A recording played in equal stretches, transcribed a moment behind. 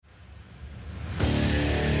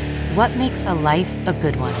What makes a life a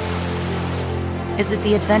good one? Is it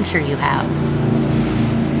the adventure you have?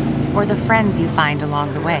 Or the friends you find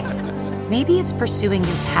along the way? Maybe it's pursuing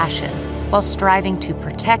your passion while striving to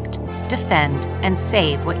protect, defend, and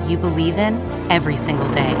save what you believe in every single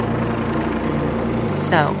day.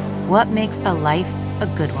 So, what makes a life a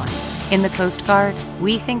good one? In the Coast Guard,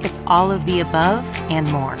 we think it's all of the above and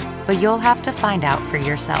more, but you'll have to find out for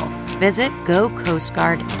yourself. Visit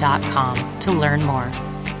gocoastguard.com to learn more.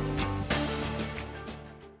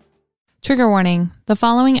 Trigger warning. The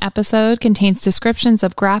following episode contains descriptions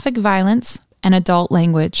of graphic violence and adult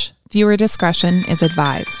language. Viewer discretion is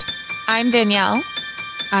advised. I'm Danielle.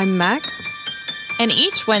 I'm Max. And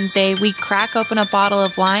each Wednesday, we crack open a bottle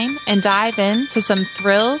of wine and dive into some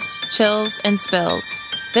thrills, chills, and spills.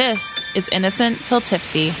 This is Innocent Till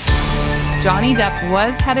Tipsy. Johnny Depp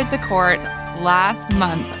was headed to court last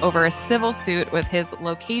month over a civil suit with his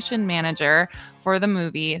location manager for the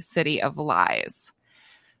movie City of Lies.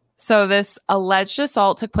 So this alleged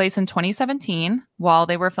assault took place in 2017 while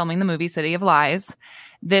they were filming the movie City of Lies.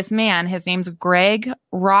 This man, his name's Greg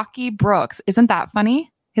Rocky Brooks. Isn't that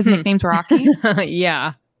funny? His nickname's Rocky.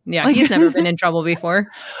 Yeah. He's never been in trouble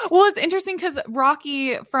before. Well, it's interesting because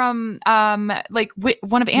Rocky from one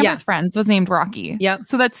of Amber's friends was named Rocky. Yep.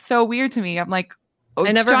 So that's so weird to me. I'm like,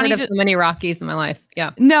 I never heard of so many Rockies in my life.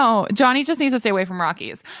 Yeah. No, Johnny just needs to stay away from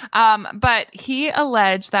Rockies. But he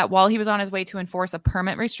alleged that while he was on his way to enforce a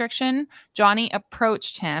permit restriction, Johnny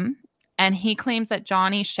approached him. And he claims that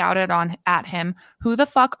Johnny shouted at him, "Who the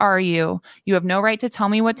fuck are you? You have no right to tell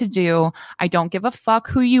me what to do. I don't give a fuck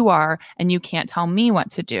who you are, and you can't tell me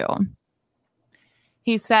what to do."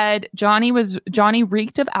 He said Johnny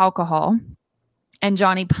reeked of alcohol, and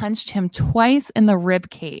Johnny punched him twice in the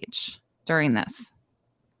rib cage during this.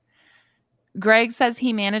 Greg says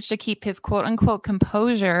he managed to keep his quote-unquote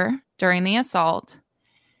composure during the assault.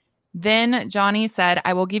 Then Johnny said,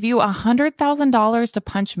 "I will give you $100,000 to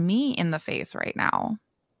punch me in the face right now."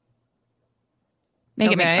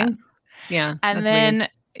 Make it make sense. Yeah. And then,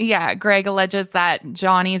 Greg alleges that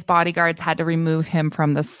Johnny's bodyguards had to remove him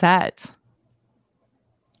from the set.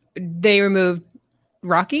 They removed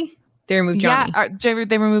Rocky? They removed Johnny? Yeah,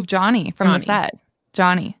 they removed Johnny from the set.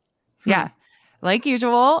 Johnny. Yeah. Like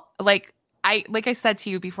usual, like I said to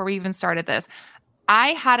you before we even started this, I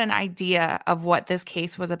had an idea of what this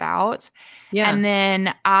case was about. Yeah. And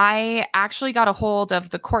then I actually got a hold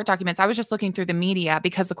of the court documents. I was just looking through the media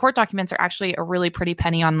because the court documents are actually a really pretty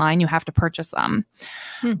penny online. You have to purchase them.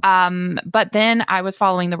 But then I was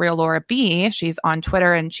following The Real Laura B. She's on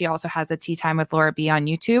Twitter and she also has a Tea Time with Laura B on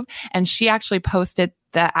YouTube. And she actually posted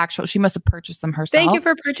she must have purchased them herself. Thank you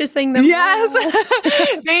for purchasing them. Yes.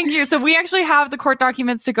 Thank you. So we actually have the court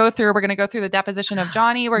documents to go through. We're going to go through the deposition of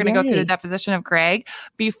Johnny. We're going to go through the deposition of Greg.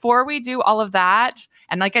 Before we do all of that,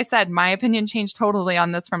 and like I said, my opinion changed totally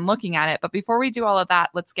on this from looking at it. But before we do all of that,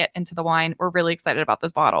 let's get into the wine. We're really excited about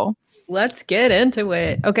this bottle. Let's get into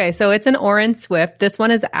it. Okay, so it's an Orin Swift. This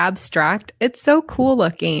one is abstract. It's so cool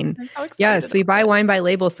looking. I'm so excited. Yes, we buy wine by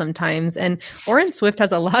label sometimes. And Orin Swift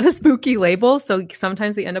has a lot of spooky labels. So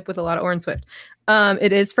sometimes we end up with a lot of Orin Swift.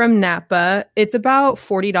 It is from Napa. It's about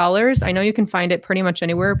 $40. I know you can find it pretty much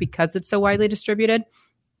anywhere because it's so widely distributed.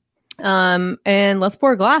 And let's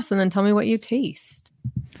pour a glass and then tell me what you taste.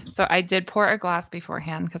 So I did pour a glass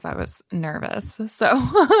beforehand because I was nervous. So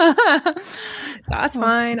that's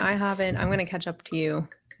fine. I haven't. I'm going to catch up to you.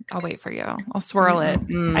 I'll wait for you. I'll swirl it.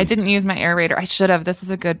 I didn't use my aerator. I should have. This is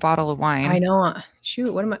a good bottle of wine. I know.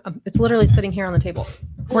 Shoot. What am I? It's literally sitting here on the table.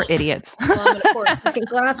 We're idiots. Well, I'm going to pour a second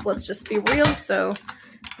glass. Let's just be real. So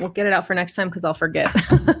we'll get it out for next time because I'll forget.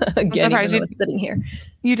 Again, it's sitting here.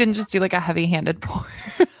 You didn't just do like a heavy-handed pour.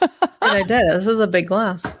 I did. This is a big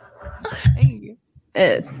glass. Hey.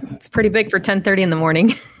 It's pretty big for 10:30 in the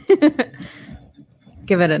morning.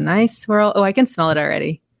 Give it a nice swirl. Oh, I can smell it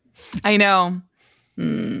already. I know.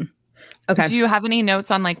 Okay. Do you have any notes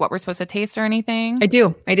on like what we're supposed to taste or anything? I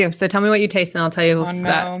do. So tell me what you taste and I'll tell you if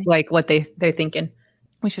that's like what they're thinking.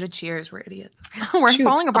 We should have cheers. We're idiots. We're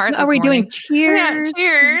falling apart. Are we doing cheers? Yeah,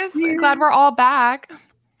 cheers. I'm glad we're all back.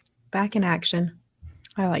 Back in action.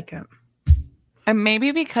 I like it. And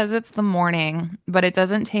maybe because it's the morning, but it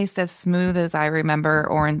doesn't taste as smooth as I remember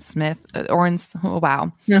Orin's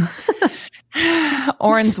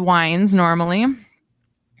wines normally.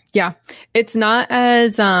 Yeah. It's not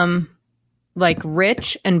as like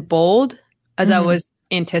rich and bold as I was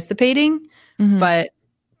anticipating, but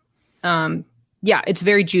yeah, it's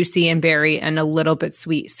very juicy and berry and a little bit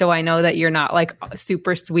sweet. So I know that you're not like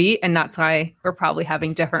super sweet, and that's why we're probably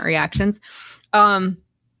having different reactions.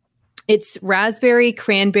 It's raspberry,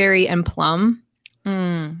 cranberry, and plum.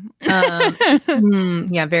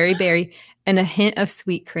 Yeah, very berry. And a hint of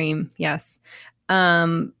sweet cream. Yes.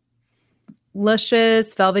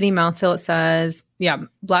 Luscious, velvety mouthfeel, it says. Yeah,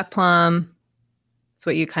 black plum. It's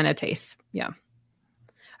what you kind of taste. Yeah.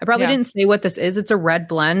 I probably didn't say what this is. It's a red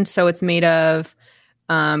blend. So it's made of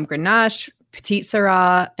Grenache, Petite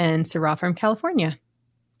Syrah, and Syrah from California.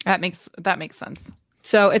 That makes sense.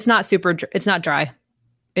 So it's not it's not dry.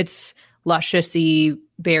 It's lusciously,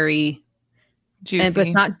 berry, juicy. But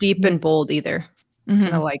it's not deep and bold either. Kind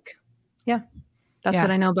of like, that's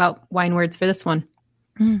what I know about wine words for this one.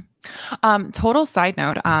 Total side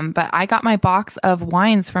note, but I got my box of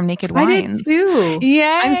wines from Naked Wines. I did too.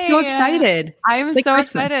 Yeah, I'm so excited. I'm so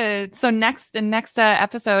excited. So next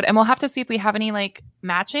episode, and we'll have to see if we have any like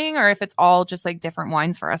matching or if it's all just like different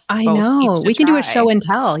wines for us. I know we can do a show and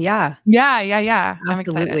tell. Yeah. Absolutely. I'm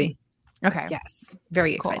excited. Okay. Yes.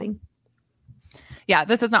 Very exciting. Yeah,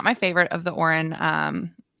 this is not my favorite of the Orin.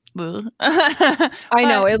 I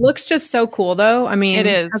know it looks just so cool though. I mean, it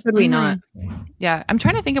is. How could we not? Yeah, I'm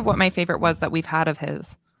trying to think of what my favorite was that we've had of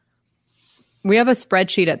his. We have a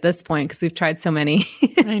spreadsheet at this point because we've tried so many.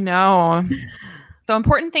 I know. So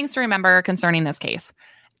important things to remember concerning this case.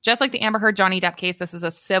 Just like the Amber Heard Johnny Depp case, this is a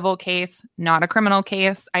civil case, not a criminal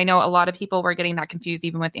case. I know a lot of people were getting that confused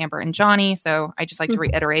even with Amber and Johnny. So I just like to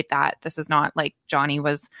reiterate that this is not like Johnny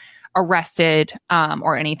was arrested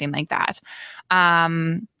or anything like that.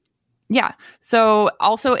 Yeah. So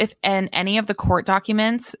also if in any of the court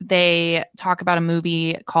documents, they talk about a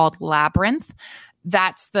movie called Labyrinth.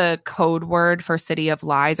 That's the code word for City of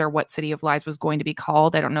Lies or what City of Lies was going to be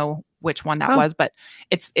called. I don't know which one that was, but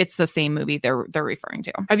it's the same movie they're referring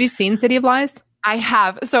to. Have you seen City of Lies? I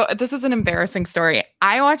have. So this is an embarrassing story.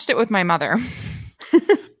 I watched it with my mother.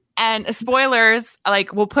 And spoilers,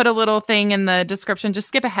 like we'll put a little thing in the description. Just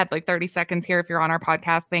skip ahead like 30 seconds here if you're on our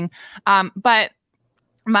podcast thing. But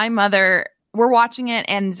my mother, we're watching it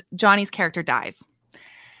and Johnny's character dies.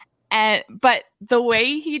 But the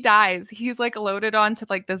way he dies, he's like loaded onto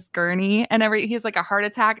like this gurney and he's like a heart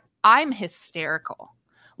attack. I'm hysterical.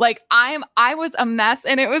 Like I was a mess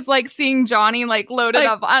and it was like seeing Johnny like loaded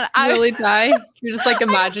up on. Really die? You're just like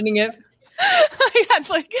imagining it. I had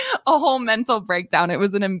like a whole mental breakdown. It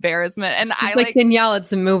was an embarrassment. And I like Danielle,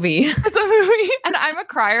 it's a movie. It's a movie. And I'm a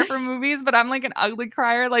crier for movies, but I'm like an ugly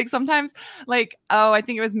crier. Like sometimes like, I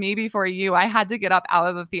think it was Me Before You. I had to get up out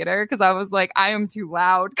of the theater because I was like, I am too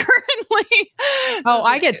loud currently. So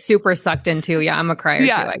I get super sucked into. Yeah, I'm a crier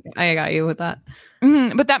too. I got you with that.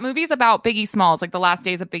 But that movie's about Biggie Smalls, like the last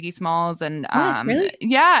days of Biggie Smalls. And really?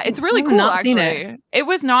 Yeah, it's really cool, actually. It. It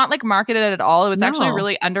was not like marketed at all. It was actually a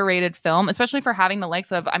really underrated film, especially for having the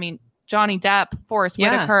likes of, Johnny Depp, Forrest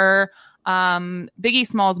Whitaker, Biggie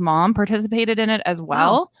Smalls' mom participated in it as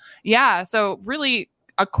well. Wow. Yeah, so really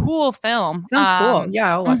a cool film. Sounds cool.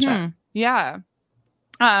 Yeah, I'll watch that. Yeah.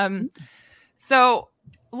 So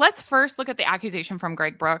let's first look at the accusation from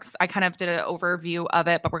Greg Brooks. I kind of did an overview of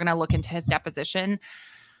it, but we're going to look into his deposition.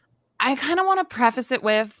 I kind of want to preface it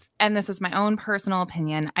with, and this is my own personal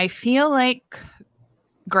opinion, I feel like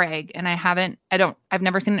Greg, and I've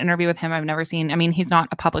never seen an interview with him. He's not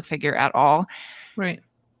a public figure at all. Right.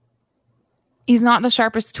 He's not the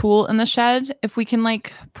sharpest tool in the shed, if we can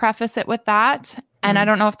like preface it with that. And I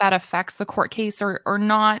don't know if that affects the court case or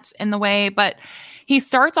not in the way, but he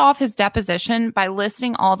starts off his deposition by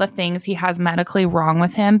listing all the things he has medically wrong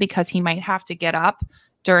with him because he might have to get up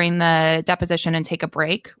during the deposition and take a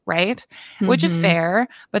break, right? Which is fair.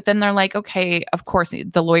 But then they're like, okay, of course,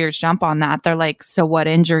 the lawyers jump on that. They're like, so what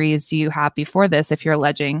injuries do you have before this if you're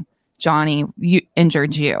alleging Johnny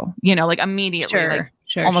injured you? Like immediately,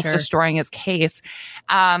 destroying his case.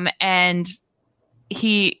 And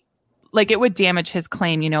he... like it would damage his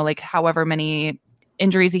claim, like however many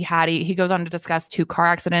injuries he had. He goes on to discuss 2 car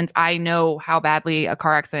accidents. I know how badly a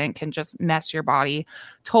car accident can just mess your body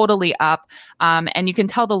totally up. And you can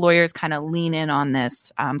tell the lawyers kind of lean in on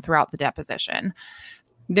this throughout the deposition.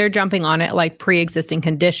 They're jumping on it like pre-existing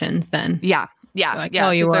conditions then. Yeah. Like, oh,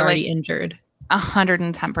 you were already injured.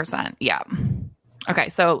 110%. Yeah. Okay,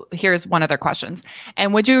 so here's one of their questions.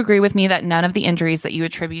 And would you agree with me that none of the injuries that you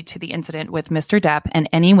attribute to the incident with Mr. Depp in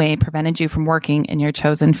any way prevented you from working in your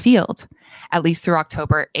chosen field, at least through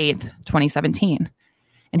October 8th, 2017?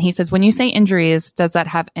 And he says, when you say injuries, does that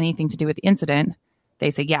have anything to do with the incident?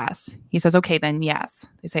 They say yes. He says, okay, then yes.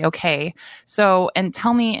 They say, okay. So, and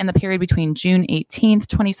tell me in the period between June 18th,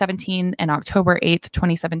 2017 and October 8th,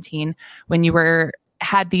 2017, when you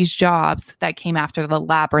had these jobs that came after the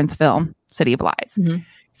Labyrinth film, City of Lies. He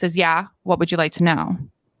says, yeah, what would you like to know?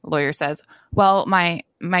 The lawyer says, well, my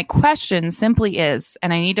my question simply is,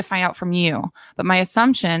 and I need to find out from you, but my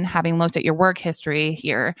assumption, having looked at your work history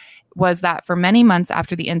here, was that for many months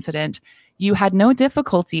after the incident, you had no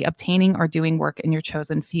difficulty obtaining or doing work in your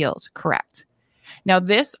chosen field, correct? Now,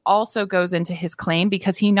 this also goes into his claim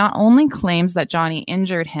because he not only claims that Johnny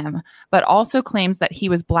injured him, but also claims that he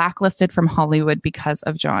was blacklisted from Hollywood because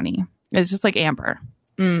of Johnny. It's just like Amber.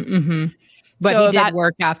 Mm-hmm. But so he did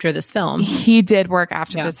work after this film. He did work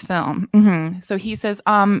after this film. Mm-hmm. So he says,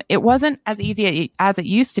 it wasn't as easy as it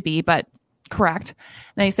used to be, but correct.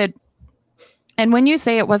 And he said, and when you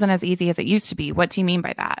say it wasn't as easy as it used to be, what do you mean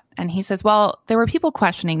by that? And he says, well, there were people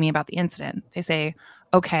questioning me about the incident. They say,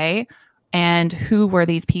 okay, and who were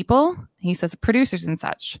these people? He says, producers and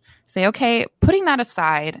such. Say, okay, putting that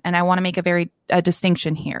aside, and I want to make a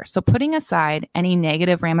distinction here. So putting aside any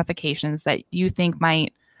negative ramifications that you think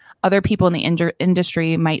other people in the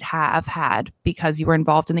industry might have had because you were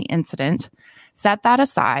involved in the incident, set that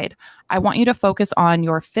aside. I want you to focus on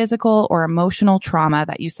your physical or emotional trauma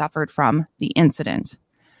that you suffered from the incident.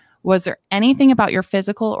 Was there anything about your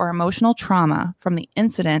physical or emotional trauma from the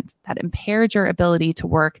incident that impaired your ability to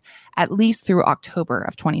work at least through October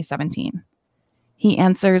of 2017? He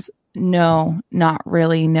answers, no, not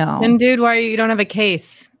really, no. And dude, why you don't have a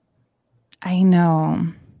case? I know.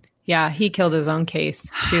 Yeah, he killed his own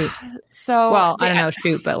case. Shoot. So, well, I don't know,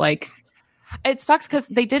 shoot, but like, it sucks because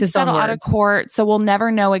they did settle out of court, so we'll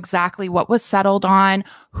never know exactly what was settled on,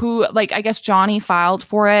 who, like, I guess Johnny filed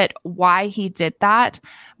for it, why he did that.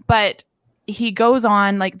 But he goes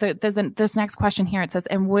on, like, this next question here, it says,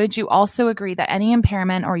 and would you also agree that any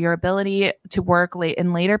impairment or your ability to work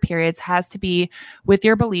in later periods has to be with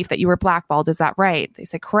your belief that you were blackballed? Is that right? They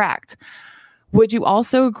say, correct. Would you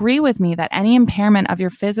also agree with me that any impairment of your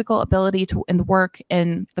physical ability to work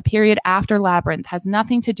in the period after Labyrinth has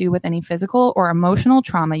nothing to do with any physical or emotional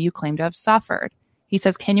trauma you claim to have suffered? He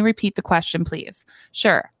says, can you repeat the question, please?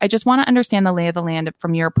 Sure. I just want to understand the lay of the land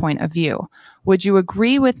from your point of view. Would you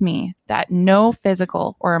agree with me that no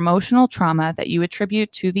physical or emotional trauma that you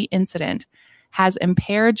attribute to the incident has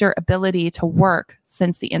impaired your ability to work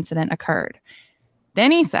since the incident occurred?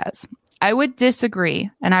 Then he says, I would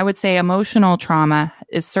disagree, and I would say emotional trauma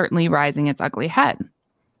is certainly rising its ugly head.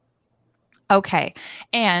 Okay,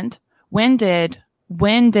 and when did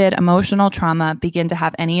emotional trauma begin to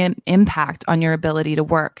have any impact on your ability to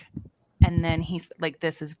work? And then he's like,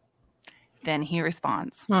 then he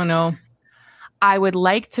responds, oh no. I would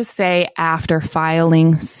like to say after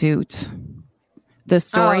filing suit. The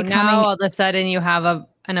story now all of a sudden you have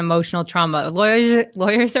an emotional trauma.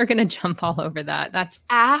 Lawyers are going to jump all over that. That's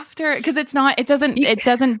after, because it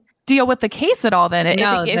doesn't deal with the case at all. Then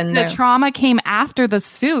if the trauma came after the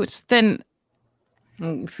suit, then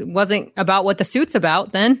it wasn't about what the suit's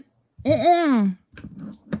about then. Mm-mm.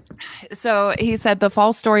 So he said the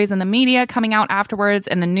false stories in the media coming out afterwards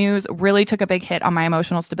and the news really took a big hit on my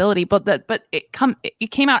emotional stability. But it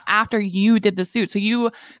came out after you did the suit, so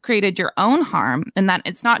you created your own harm, and that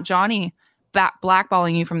it's not Johnny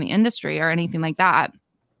blackballing you from the industry or anything like that.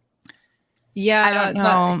 Yeah, I don't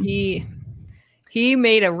know. He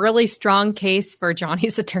made a really strong case for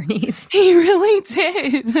Johnny's attorneys. He really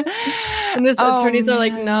did. And his attorneys are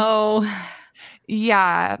like, no.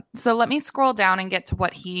 Yeah. So let me scroll down and get to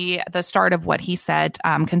the start of what he said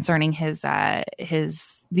concerning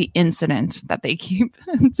the incident that they keep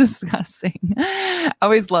discussing. I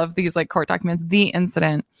always love these like court documents. The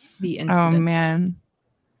incident. Oh man.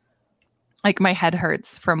 Like my head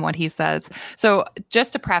hurts from what he says. So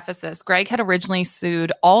just to preface this, Greg had originally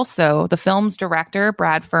sued also the film's director,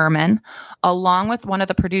 Brad Furman, along with one of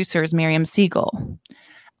the producers, Miriam Siegel,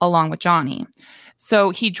 along with Johnny. So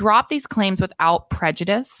he dropped these claims without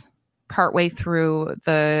prejudice partway through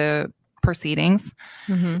the proceedings.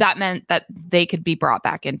 Mm-hmm. That meant that they could be brought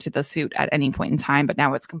back into the suit at any point in time, but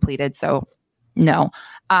now it's completed. So no.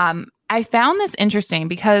 I found this interesting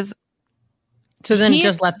because... So then it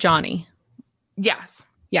just left Johnny. Yes.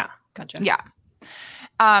 Yeah. Gotcha. Yeah.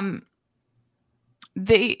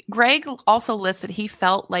 Greg also listed he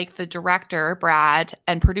felt like the director, Brad,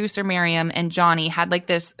 and producer Miriam and Johnny had like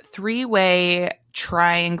this three-way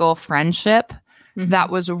triangle friendship that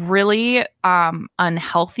was really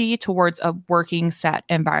unhealthy towards a working set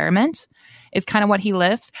environment, is kind of what he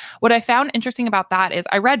lists. What I found interesting about that is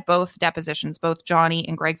I read both depositions, both Johnny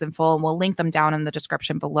and Greg's in full, and we'll link them down in the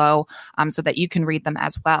description below so that you can read them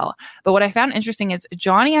as well. But what I found interesting is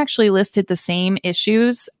Johnny actually listed the same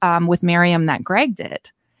issues with Miriam that Greg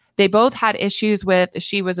did. They both had issues with,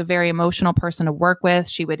 she was a very emotional person to work with.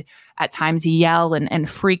 She would at times yell and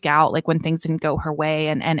freak out like when things didn't go her way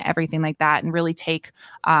and everything like that, and really take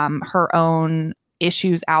her own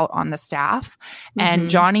issues out on the staff. And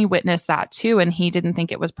Johnny witnessed that too. And he didn't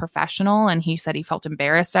think it was professional. And he said he felt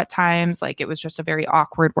embarrassed at times. Like it was just a very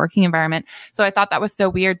awkward working environment. So I thought that was so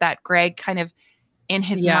weird that Greg kind of in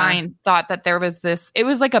his mind thought that there was this, it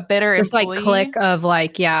was like a bitter employee. Like clique of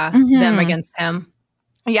like, them against him.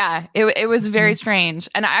 Yeah, it was very strange.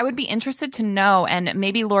 And I would be interested to know, and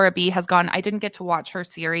maybe Laura B has gone, I didn't get to watch her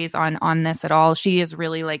series on this at all. She is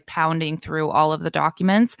really like pounding through all of the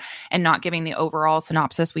documents and not giving the overall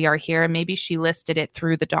synopsis we are here. And maybe she listed it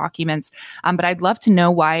through the documents. But I'd love to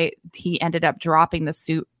know why he ended up dropping the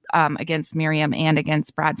suit against Miriam and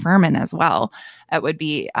against Brad Furman as well. It would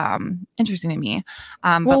be interesting to me.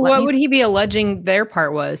 Well, what would he be alleging their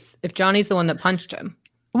part was if Johnny's the one that punched him?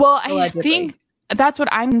 Well, allegedly. I think that's what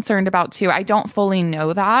I'm concerned about too. I don't fully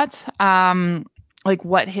know that. Like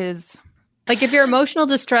what his... Like if your emotional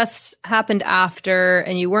distress happened after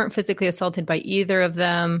and you weren't physically assaulted by either of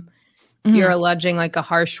them, you're alleging like a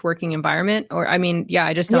harsh working environment. Or, I mean,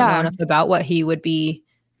 I just don't know enough about what he would be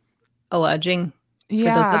alleging for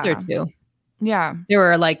those other two. Yeah. They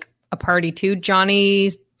were like a party too.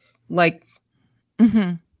 Johnny, like,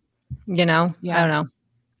 you know, I don't know.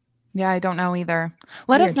 Yeah, I don't know either.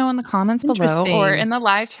 Let us know in the comments below or in the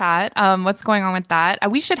live chat what's going on with that.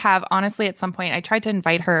 We should have, honestly, at some point, I tried to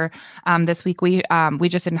invite her this week. We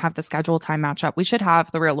just didn't have the schedule time match up. We should have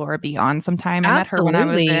the real Laura B on sometime.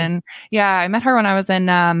 Absolutely. I met her when I was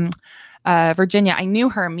in Virginia. I knew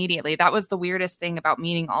her immediately. That was the weirdest thing about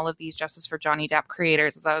meeting all of these Justice for Johnny Depp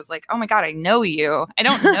creators is I was like, oh my God, I know you. I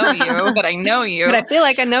don't know you, but I know you. But I feel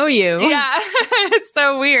like I know you. Yeah. It's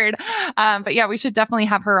so weird. But yeah, we should definitely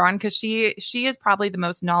have her on because she is probably the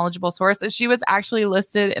most knowledgeable source. She was actually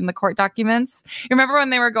listed in the court documents. You remember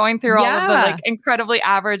when they were going through all of the like incredibly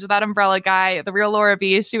average, that umbrella guy, the real Laura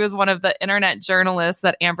B, she was one of the internet journalists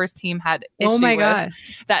that Amber's team had issue with,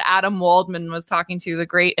 that Adam Waldman was talking to, the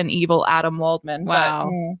great and evil Adam Waldman. Wow.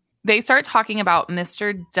 But they start talking about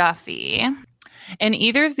Mr. Duffy. In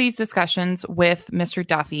either of these discussions with Mr.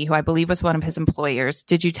 Duffy, who I believe was one of his employers,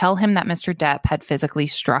 did you tell him that Mr. Depp had physically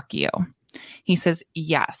struck you? He says,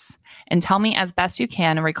 yes. And tell me as best you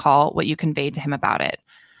can and recall what you conveyed to him about it.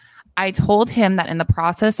 I told him that in the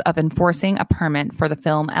process of enforcing a permit for the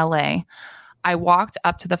film LA, I walked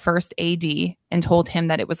up to the first AD and told him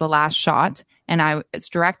that it was the last shot. And I was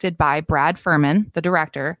directed by Brad Furman, the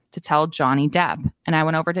director, to tell Johnny Depp. And I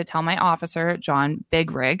went over to tell my officer, John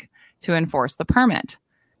Bigrig, to enforce the permit.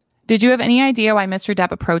 Did you have any idea why Mr.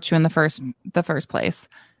 Depp approached you in the first place?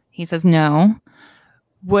 He says, no.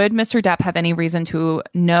 Would Mr. Depp have any reason to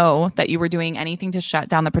know that you were doing anything to shut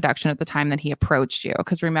down the production at the time that he approached you?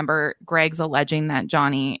 Because remember, Greg's alleging that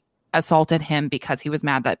Johnny assaulted him because he was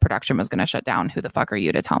mad that production was going to shut down. Who the fuck are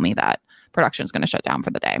you to tell me that production is going to shut down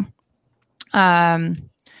for the day?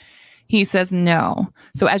 He says no.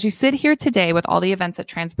 So as you sit here today with all the events that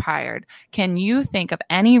transpired, can you think of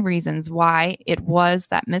any reasons why it was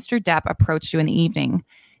that Mr. Depp approached you in the evening?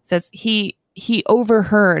 He says he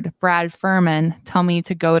overheard Brad Furman tell me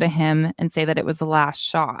to go to him and say that it was the last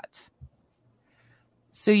shot.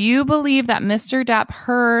 So you believe that Mr. Depp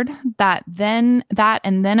heard that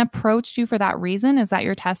and then approached you for that reason? Is that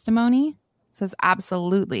your testimony? It says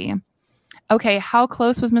absolutely. Okay, how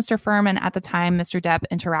close was Mr. Furman at the time Mr. Depp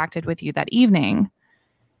interacted with you that evening?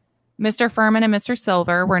 Mr. Furman and Mr.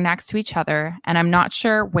 Silver were next to each other, and I'm not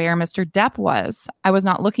sure where Mr. Depp was. I was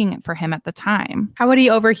not looking for him at the time. How would he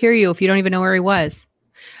overhear you if you don't even know where he was?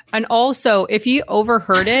 And also, if he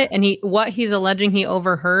overheard it, and what he's alleging he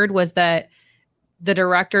overheard was that the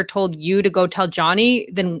director told you to go tell Johnny,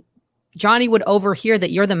 then Johnny would overhear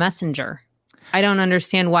that you're the messenger. I don't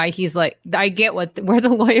understand why he's like, I get where the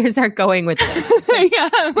lawyers are going with this.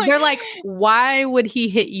 They're like, why would he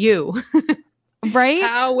hit you? Right?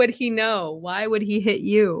 How would he know? Why would he hit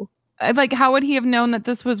you? Like, how would he have known that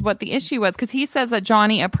this was what the issue was? Because he says that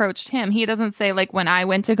Johnny approached him. He doesn't say, like, when I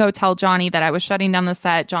went to go tell Johnny that I was shutting down the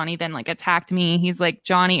set, Johnny then, like, attacked me. He's like,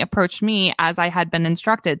 Johnny approached me as I had been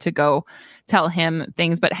instructed to go tell him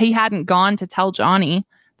things. But he hadn't gone to tell Johnny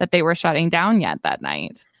that they were shutting down yet that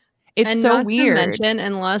night. It's and so not weird. To mention,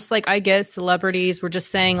 unless, like, I get celebrities, we're just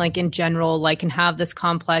saying, like, in general, like, can have this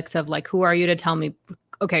complex of, like, who are you to tell me?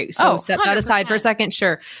 Okay, so set that aside for a second.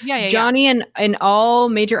 Sure. Yeah. Johnny and all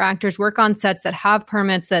major actors work on sets that have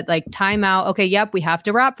permits that, like, time out. Okay, yep, we have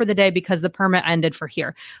to wrap for the day because the permit ended for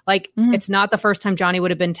here. Like, it's not the first time Johnny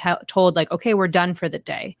would have been told, like, okay, we're done for the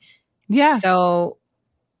day. Yeah. So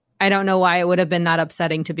I don't know why it would have been that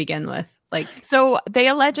upsetting to begin with. Like, so they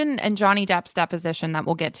allege in Johnny Depp's deposition that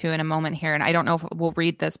we'll get to in a moment here. And I don't know if we'll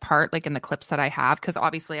read this part like in the clips that I have, because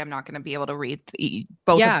obviously I'm not going to be able to read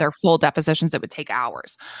both of their full depositions. It would take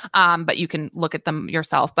hours. But you can look at them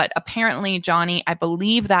yourself. But apparently Johnny, I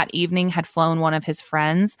believe that evening had flown one of his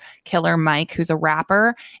friends, Killer Mike, who's a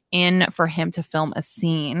rapper, in for him to film a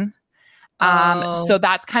scene. So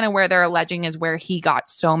that's kind of where they're alleging is where he got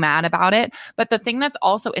so mad about it. But the thing that's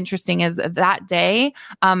also interesting is that day,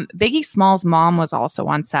 Biggie Smalls' mom was also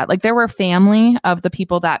on set. Like there were family of the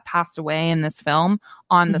people that passed away in this film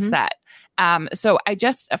on the set. So I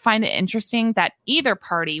just find it interesting that either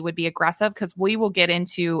party would be aggressive, because we will get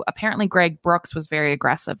into, apparently Greg Brooks was very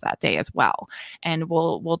aggressive that day as well. And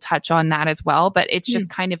we'll touch on that as well. But it's just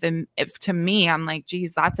kind of, if to me, I'm like,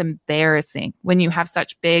 geez, that's embarrassing when you have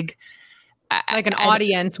such big, like an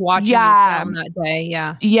audience watching you film that day.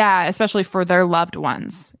 Yeah. Especially for their loved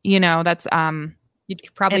ones, you know, that's, you'd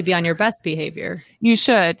probably be on your best behavior. You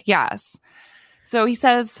should. Yes. So he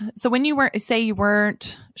says, so when you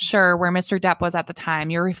weren't sure where Mr. Depp was at the time,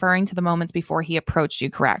 you're referring to the moments before he approached you,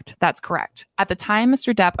 correct? That's correct. At the time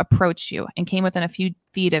Mr. Depp approached you and came within a few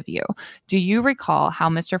feet of you, do you recall how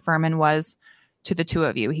Mr. Fuhrman was to the two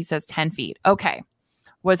of you? He says 10 feet. Okay.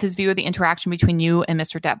 Was his view of the interaction between you and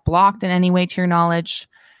Mr. Depp blocked in any way to your knowledge?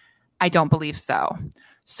 I don't believe so.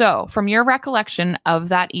 So from your recollection of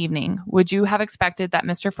that evening, would you have expected that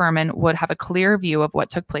Mr. Fuhrman would have a clear view of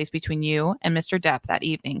what took place between you and Mr. Depp that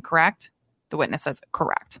evening, correct? The witness says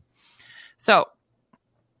correct. So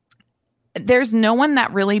there's no one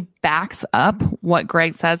that really backs up what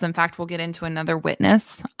Greg says. In fact, we'll get into another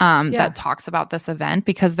witness that talks about this event,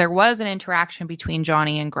 because there was an interaction between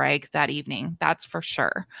Johnny and Greg that evening. That's for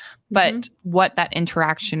sure. But what that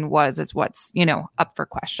interaction was is what's, up for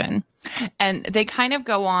question. And they kind of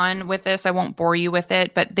go on with this. I won't bore you with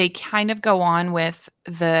it, but they kind of go on with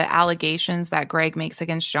the allegations that Greg makes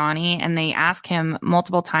against Johnny. And they ask him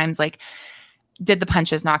multiple times, like, did the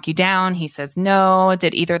punches knock you down? He says no.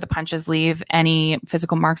 Did either of the punches leave any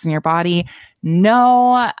physical marks in your body?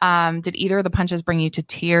 No. Did either of the punches bring you to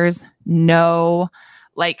tears? No.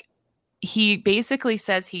 Like, he basically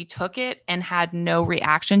says he took it and had no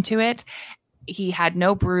reaction to it. He had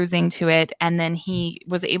no bruising to it. And then he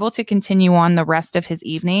was able to continue on the rest of his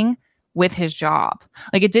evening with his job.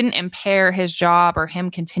 Like, it didn't impair his job or him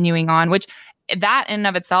continuing on, which that in and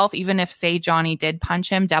of itself, even if, say, Johnny did punch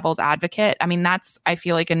him, devil's advocate, I mean, that's, I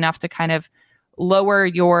feel like, enough to kind of lower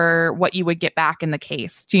what you would get back in the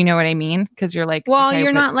case. Do you know what I mean? Because you're like, well, okay,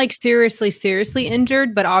 you're not like seriously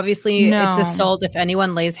injured, but obviously it's assault if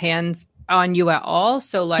anyone lays hands on you at all.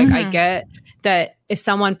 So like, I get that if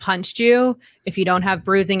someone punched you, if you don't have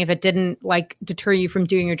bruising, if it didn't like deter you from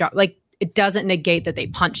doing your job, like, it doesn't negate that they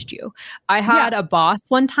punched you. I had a boss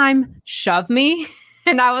one time shove me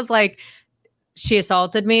and I was like, she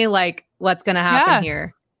assaulted me. Like, what's going to happen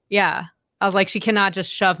here? Yeah. I was like, she cannot just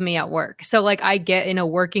shove me at work. So like, I get in a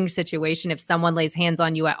working situation, if someone lays hands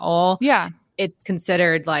on you at all, it's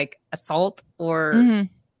considered like assault or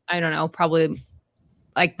I don't know, probably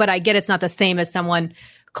like, but I get it's not the same as someone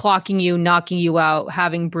clocking you, knocking you out,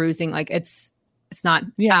 having bruising. Like it's not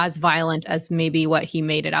as violent as maybe what he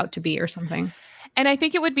made it out to be or something. And I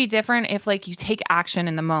think it would be different if like you take action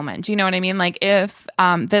in the moment. Do you know what I mean? Like if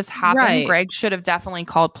this happened, Greg should have definitely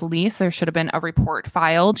called police. There should have been a report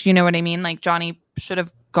filed. You know what I mean? Like Johnny should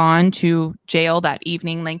have gone to jail that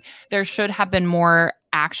evening. Like there should have been more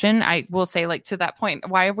action. I will say, like, to that point,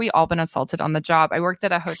 why have we all been assaulted on the job? I worked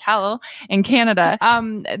at a hotel in Canada.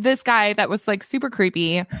 This guy that was like super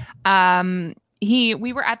creepy.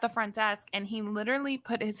 We were at the front desk and he literally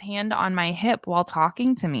put his hand on my hip while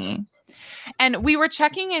talking to me. And we were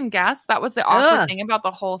checking in guests. That was the awkward thing about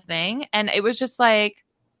the whole thing. And it was just like,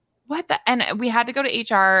 what the? And we had to go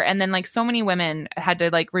to HR. And then like so many women had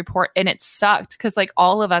to like report. And it sucked because like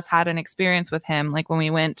all of us had an experience with him, like when we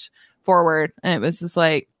went forward. And it was just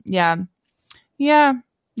like, yeah,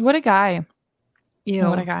 what a guy. Ew.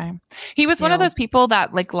 What a guy. He was one of those people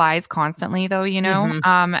that like lies constantly though, you know?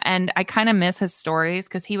 And I kind of miss his stories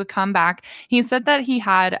because he would come back. He said that he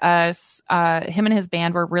had him and his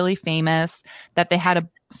band were really famous, that they had a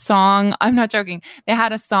song. I'm not joking. They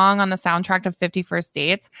had a song on the soundtrack of 50 First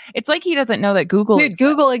Dates. It's like he doesn't know that Google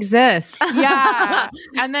exists. Yeah.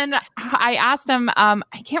 And then I asked him,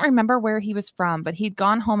 I can't remember where he was from, but he'd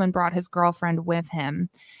gone home and brought his girlfriend with him.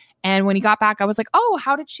 And when he got back, I was like, oh,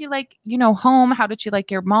 how did she like, home? How did she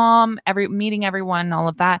like your mom? Meeting everyone, all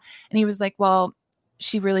of that. And he was like, well,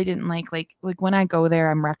 she really didn't like when I go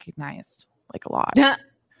there, I'm recognized like a lot.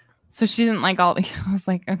 So she didn't like all. I was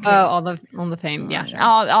like, okay. Oh, all the fame. Yeah, sure.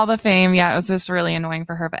 all the fame. Yeah, it was just really annoying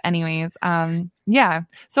for her. But anyways, yeah.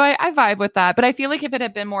 So I vibe with that. But I feel like if it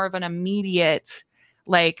had been more of an immediate,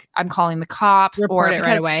 like I'm calling the cops Report it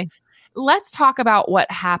right away. Let's talk about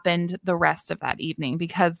what happened the rest of that evening,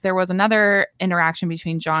 because there was another interaction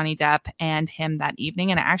between Johnny Depp and him that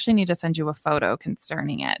evening, and I actually need to send you a photo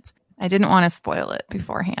concerning it. I didn't want to spoil it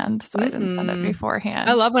beforehand, so I didn't send it beforehand.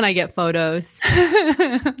 I love when I get photos.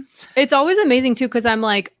 It's always amazing too, because I'm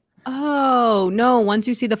like, oh no, once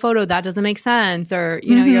you see the photo, that doesn't make sense, or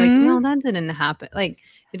you're like, no, that didn't happen. Like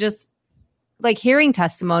it just. Like hearing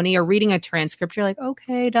testimony or reading a transcript, you're like,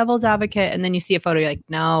 okay, devil's advocate, and then you see a photo, you're like,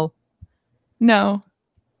 no.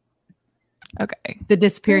 Okay. The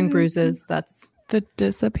disappearing bruises. That's the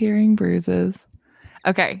disappearing bruises.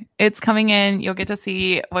 Okay. It's coming in. You'll get to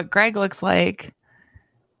see what Greg looks like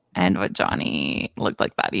and what Johnny looked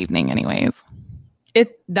like that evening anyways.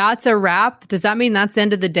 That's a wrap. Does that mean that's the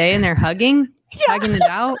end of the day and they're hugging? Yeah. Hugging it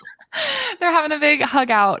out? They're having a big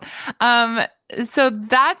hug out. So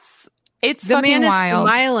it's the fucking man wild.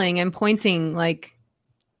 Is smiling and pointing like.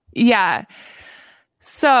 Yeah.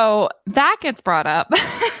 So that gets brought up.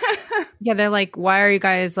 Yeah, they're like, why are you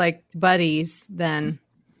guys like buddies then?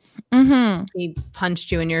 He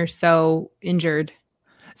punched you and you're so injured.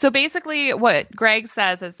 So basically what Greg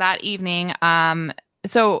says is that evening,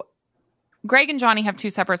 so Greg and Johnny have two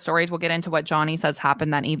separate stories. We'll get into what Johnny says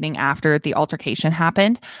happened that evening after the altercation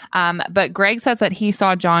happened. But Greg says that he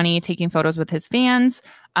saw Johnny taking photos with his fans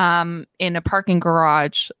in a parking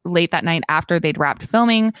garage late that night after they'd wrapped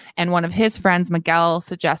filming. And one of his friends, Miguel,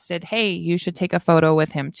 suggested, hey, you should take a photo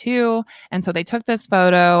with him too. And so they took this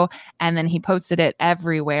photo and then he posted it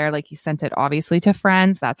everywhere. Like he sent it obviously to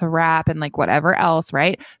friends. That's a wrap, and like whatever else,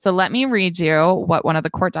 right? So let me read you what one of the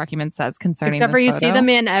court documents says concerning Except for you photo. see the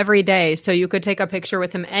man every day. So you could take a picture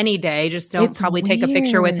with him any day. Just don't probably take a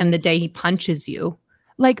picture with him the day he punches you.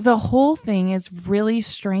 Like the whole thing is really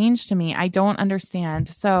strange to me. I don't understand.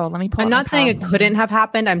 So let me pull. I'm not saying it couldn't have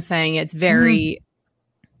happened. I'm saying it's very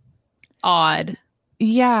odd.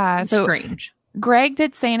 Yeah. So strange. Greg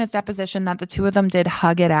did say in his deposition that the two of them did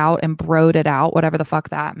hug it out and broed it out, whatever the fuck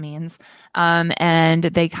that means. And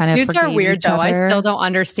they kind of dudes are weird each though. other. I still don't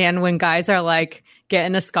understand when guys are like get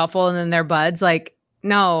in a scuffle and then they're buds. Like,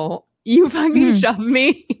 no. You fucking shoved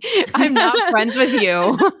me. I'm not friends with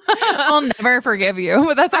you. I'll never forgive you.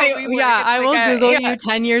 But that's how we work. Yeah, I will Google you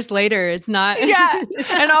 10 years later. It's not. Yeah,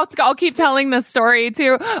 and I'll keep telling this story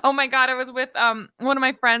too. Oh my god, I was with one of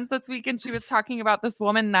my friends this week, and she was talking about this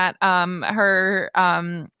woman that her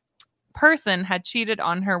person had cheated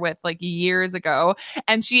on her with like years ago,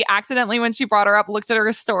 and she accidentally, when she brought her up, looked at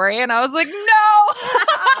her story, and I was like, no,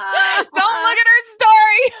 don't look at her story.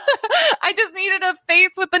 I just needed a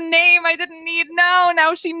face with a name. I didn't need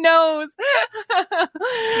now she knows.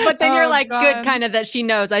 But then you're like, god. Good kind of that she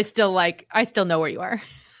knows. I still know where you are.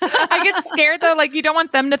 I get scared though. Like you don't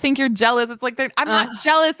want them to think you're jealous. It's like I'm not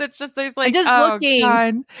jealous. It's just there's like I'm just looking.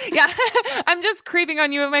 God. Yeah, I'm just creeping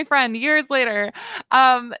on you and my friend years later.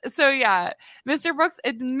 So yeah, Mr. Brooks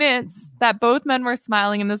admits that both men were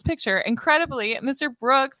smiling in this picture. Incredibly, Mr.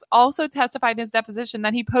 Brooks also testified in his deposition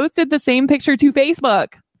that he posted the same picture to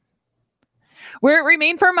Facebook, where it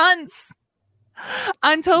remained for months.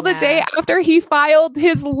 Until the day after he filed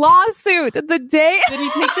his lawsuit. The day that he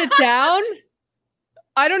takes it down.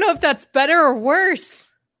 I don't know if that's better or worse.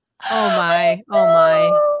 Oh my.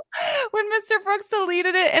 When Mr. Brooks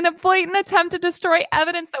deleted it in a blatant attempt to destroy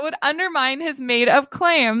evidence that would undermine his made of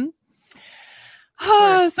claim.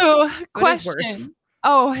 So question.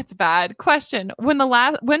 Oh, it's bad. Question.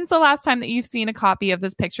 When's the last time that you've seen a copy of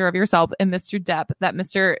this picture of yourself and Mr. Depp that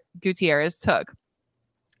Mr. Gutierrez took?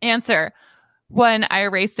 Answer. When I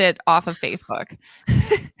erased it off of Facebook.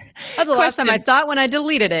 That's the last time I saw it, when I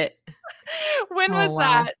deleted it. When was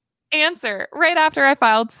that? Answer. Right after I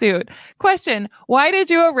filed suit. Question. Why did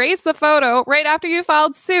you erase the photo right after you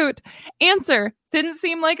filed suit? Answer. Didn't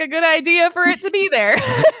seem like a good idea for it to be there.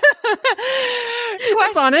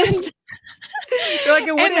 That's honest. You're like,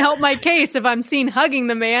 it wouldn't help my case if I'm seen hugging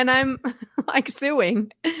the man I'm like suing.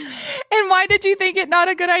 And why did you think it not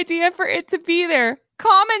a good idea for it to be there?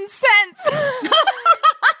 Common sense.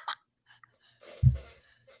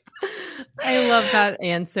 I love that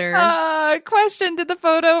answer. Question. Did the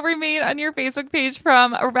photo remain on your Facebook page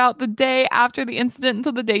from about the day after the incident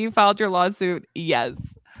until the day you filed your lawsuit? Yes.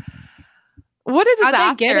 What a disaster.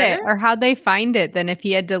 How'd they get it? Or how'd they find it then if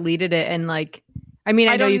he had deleted it? And like, I mean,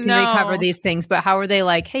 I know you can recover these things, but how are they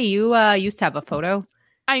like, hey, you used to have a photo?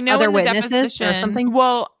 I know other in the witnesses deposition, or something.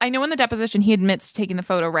 Well, I know in the deposition he admits to taking the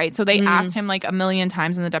photo, right? So they asked him like a million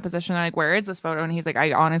times in the deposition, like, where is this photo? And he's like,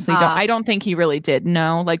 I honestly don't. I don't think he really did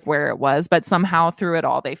know like where it was, but somehow through it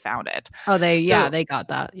all they found it. Oh, they got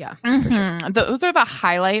that. Yeah. For sure. Those are the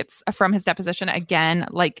highlights from his deposition. Again,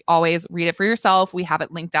 like always, read it for yourself. We have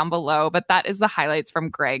it linked down below, but that is the highlights from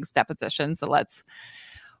Greg's deposition. So what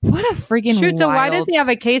a friggin' shoot. So why does he have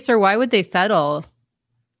a case, or why would they settle?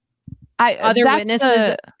 Other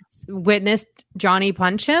witnesses witnessed Johnny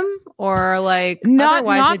punch him, or like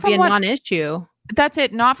otherwise it'd be a non-issue. That's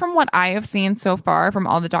it. Not from what I have seen so far from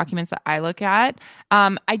all the documents that I look at.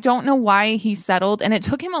 I don't know why he settled, and it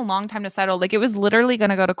took him a long time to settle. Like it was literally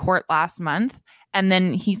going to go to court last month, and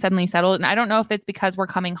then he suddenly settled. And I don't know if it's because we're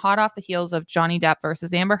coming hot off the heels of Johnny Depp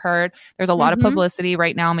versus Amber Heard. There's a lot of publicity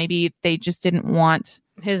right now. Maybe they just didn't want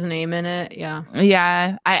his name in it.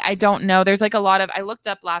 Yeah. I don't know. There's like a lot of, I looked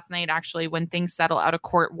up last night actually when things settle out of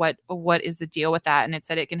court, what is the deal with that? And it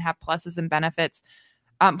said it can have pluses and benefits,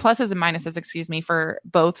 pluses and minuses, excuse me, for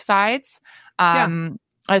both sides.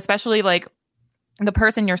 Especially like the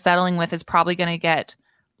person you're settling with is probably going to get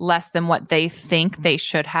less than what they think they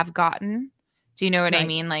should have gotten. Do you know what I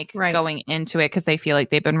mean? Like going into it because they feel like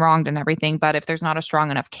they've been wronged and everything. But if there's not a strong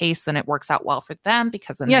enough case, then it works out well for them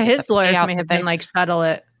because then his lawyers may have been like settle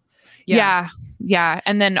it. Yeah.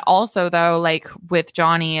 And then also though, like with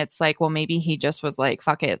Johnny, it's like, well, maybe he just was like,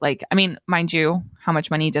 fuck it. Like, I mean, mind you, how much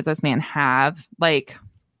money does this man have? Like,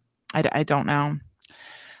 I don't know.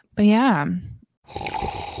 But yeah.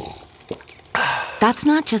 That's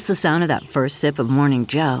not just the sound of that first sip of Morning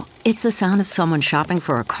Joe. It's the sound of someone shopping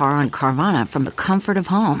for a car on Carvana from the comfort of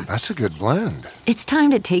home. That's a good blend. It's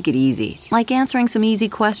time to take it easy, like answering some easy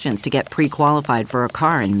questions to get pre-qualified for a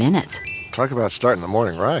car in minutes. Talk about starting the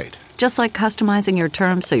morning right. Just like customizing your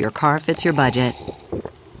terms so your car fits your budget.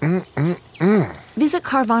 Visit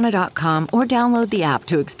Carvana.com or download the app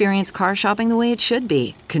to experience car shopping the way it should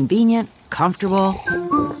be. Convenient, comfortable.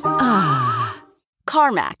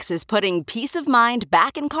 CarMax is putting peace of mind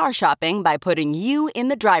back in car shopping by putting you in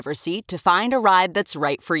the driver's seat to find a ride that's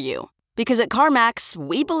right for you. Because at CarMax,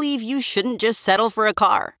 we believe you shouldn't just settle for a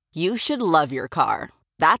car. You should love your car.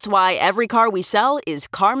 That's why every car we sell is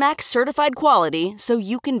CarMax certified quality, so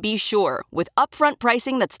you can be sure with upfront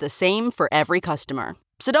pricing that's the same for every customer.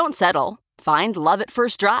 So don't settle. Find love at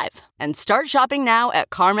first drive and start shopping now at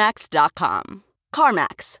CarMax.com.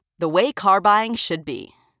 CarMax, the way car buying should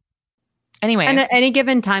be. Anyway, and at any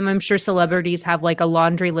given time, I'm sure celebrities have like a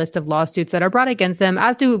laundry list of lawsuits that are brought against them,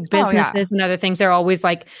 as do businesses and other things. They're always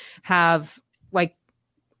like have like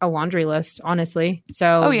a laundry list, honestly.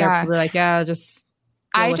 So they're probably like, just.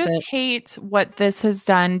 I just hate what this has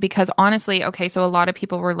done because honestly, okay, so a lot of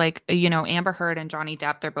people were like, Amber Heard and Johnny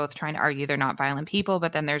Depp, they're both trying to argue they're not violent people,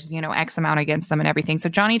 but then there's, X amount against them and everything. So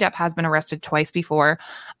Johnny Depp has been arrested twice before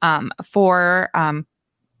for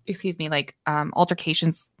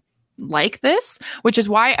altercations like this, which is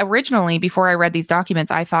why originally before I read these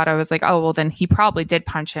documents, I thought I was like, oh, well, then he probably did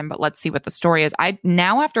punch him, but let's see what the story is.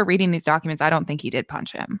 Now after reading these documents, I don't think he did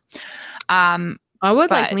punch him. I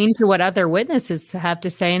would lean to what other witnesses have to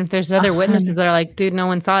say. And if there's other witnesses that are like, dude, no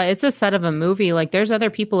one saw it. It's a set of a movie. Like there's other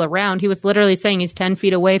people around. He was literally saying he's 10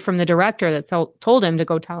 feet away from the director that told him to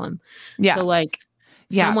go tell him. Yeah. So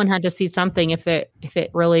someone had to see something if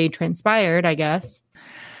it really transpired, I guess.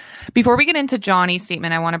 Before we get into Johnny's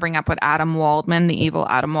statement, I want to bring up what Adam Waldman, the evil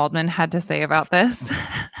Adam Waldman, had to say about this.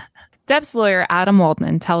 Depp's lawyer, Adam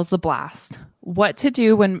Waldman, tells The Blast what to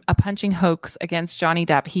do when a punching hoax against Johnny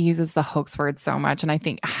Depp. He uses the hoax word so much. And I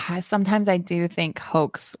think sometimes I do think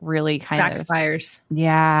hoax really kind of backfires.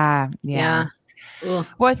 Yeah. Ugh.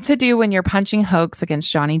 What to do when your punching hoax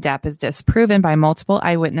against Johnny Depp is disproven by multiple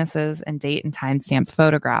eyewitnesses and date and timestamps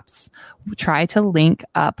photographs. Try to link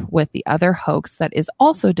up with the other hoax that is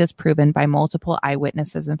also disproven by multiple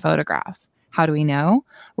eyewitnesses and photographs. How do we know?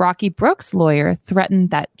 Rocky Brooks' lawyer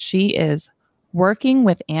threatened that she is working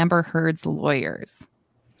with Amber Heard's lawyers.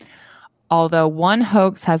 Although one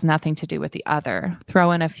hoax has nothing to do with the other.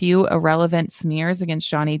 Throw in a few irrelevant smears against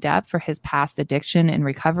Johnny Depp for his past addiction and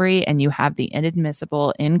recovery, and you have the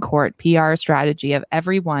inadmissible in-court PR strategy of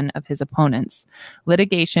every one of his opponents.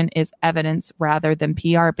 Litigation is evidence rather than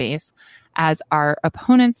PR base, as our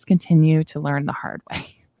opponents continue to learn the hard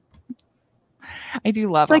way. I do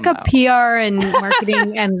love it's like a PR and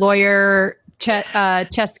marketing and lawyer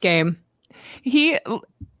chess game.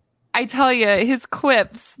 I tell you, his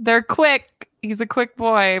quips, they're quick. He's a quick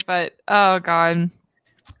boy, but oh God.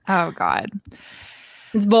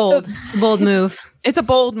 It's bold. Bold move. It's a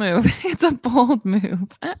bold move. It's a bold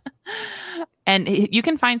move. And you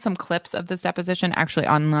can find some clips of this deposition actually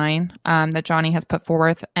online that Johnny has put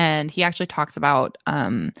forth. And he actually talks about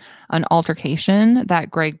an altercation that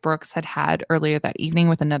Greg Brooks had earlier that evening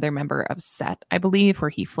with another member of set, I believe, where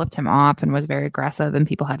he flipped him off and was very aggressive and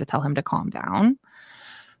people had to tell him to calm down.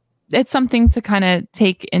 It's something to kind of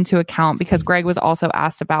take into account because Greg was also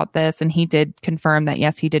asked about this and he did confirm that,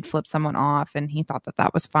 yes, he did flip someone off and he thought that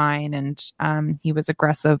that was fine. And he was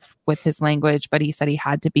aggressive with his language, but he said he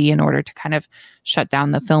had to be in order to kind of shut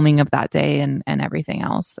down the filming of that day and everything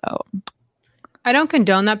else. So I don't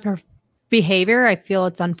condone that behavior. I feel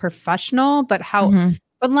it's unprofessional, but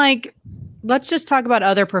but like, let's just talk about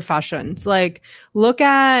other professions. Like, look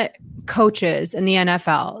at coaches in the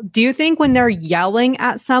NFL. Do you think when they're yelling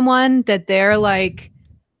at someone that they're like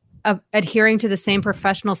adhering to the same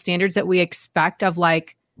professional standards that we expect of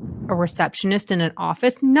like a receptionist in an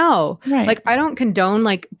office? No. Right. Like, I don't condone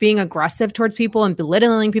like being aggressive towards people and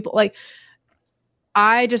belittling people. Like,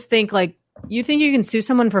 I just think like, you think you can sue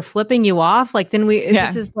someone for flipping you off? Like, then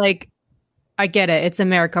this is like, I get it. It's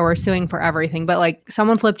America. We're suing for everything. But like,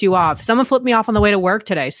 someone flipped you off. Someone flipped me off on the way to work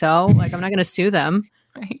today. So like, I'm not going to sue them.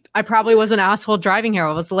 Right. I probably was an asshole driving here.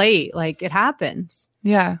 I was late. Like, it happens.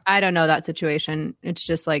 Yeah. I don't know that situation. It's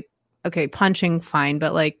just like, okay, punching, fine.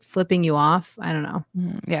 But like flipping you off, I don't know.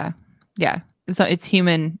 Yeah. Yeah. So it's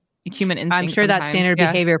human instinct. I'm sure that's standard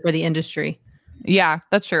Yeah. behavior for the industry. Yeah,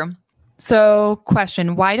 that's true. So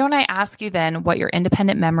question, why don't I ask you then what your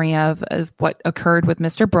independent memory of what occurred with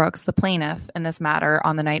Mr. Brooks, the plaintiff in this matter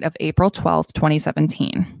on the night of April 12th,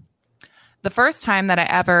 2017? The first time that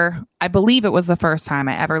I believe it was the first time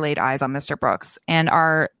I ever laid eyes on Mr. Brooks, and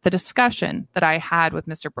the discussion that I had with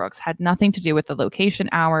Mr. Brooks had nothing to do with the location,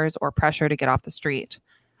 hours, or pressure to get off the street.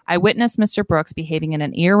 I witnessed Mr. Brooks behaving in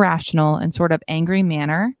an irrational and sort of angry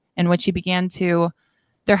manner in which he began to,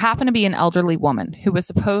 there happened to be an elderly woman who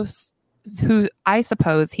I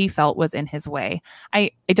suppose he felt was in his way.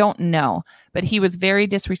 I don't know, but he was very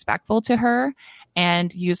disrespectful to her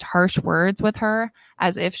and used harsh words with her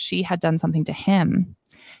as if she had done something to him.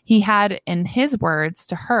 He had, in his words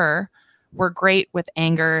to her, were great with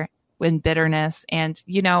anger and bitterness. And,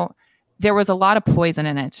 there was a lot of poison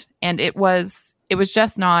in it. And it was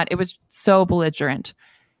so belligerent.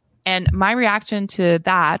 And my reaction to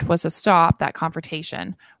that was to stop that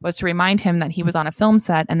confrontation, was to remind him that he was on a film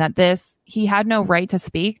set and that he had no right to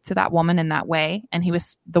speak to that woman in that way. And he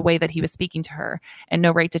was the way that he was speaking to her and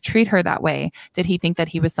no right to treat her that way. Did he think that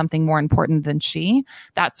he was something more important than she?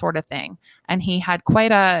 That sort of thing. And he had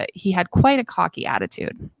quite a cocky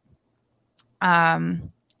attitude.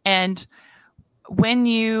 And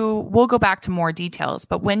we'll go back to more details,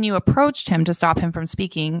 but when you approached him to stop him from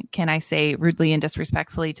speaking, can I say rudely and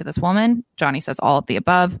disrespectfully to this woman? Johnny says all of the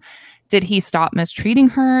above. Did he stop mistreating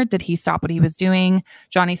her? Did he stop what he was doing?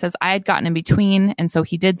 Johnny says I had gotten in between, and so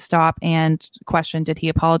he did stop. And question, did he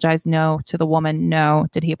apologize? No. To the woman? No.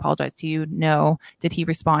 Did he apologize to you? No. Did he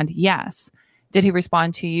respond? Yes. Did he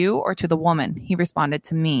respond to you or to the woman? He responded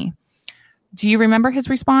to me. Do you remember his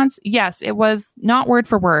response? Yes, it was not word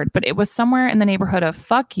for word, but it was somewhere in the neighborhood of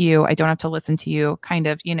fuck you, I don't have to listen to you, kind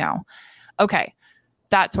of, Okay,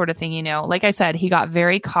 that sort of thing, Like I said, he got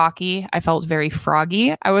very cocky. I felt very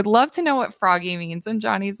froggy. I would love to know what froggy means in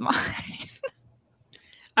Johnny's mind.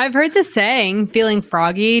 I've heard the saying, feeling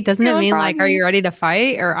froggy. Doesn't it mean like, are you ready to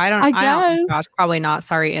fight? Or I don't, gosh, probably not.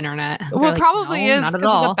 Sorry, internet. Well, probably is not at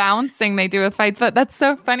all. The bouncing they do with fights, but that's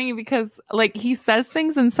so funny because like he says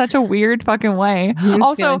things in such a weird fucking way.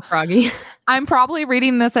 Also, froggy. I'm probably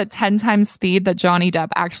reading this at 10 times speed that Johnny Depp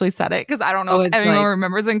actually said it because I don't know if anyone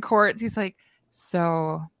remembers in court. He's like,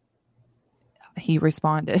 so he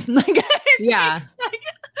responded. Yeah.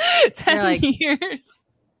 Like 10 years.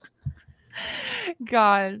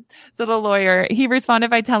 God. So the lawyer, he responded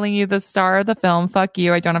by telling you the star of the film, fuck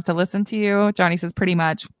you, I don't have to listen to you. Johnny says pretty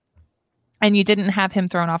much. And you didn't have him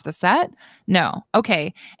thrown off the set? No.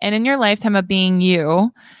 Okay. And in your lifetime of being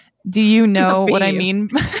you, do you know what I mean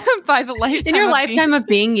by the lifetime? In your lifetime of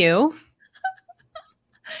being you?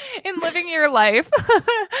 In living your life.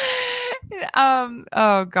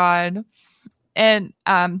 Oh God. And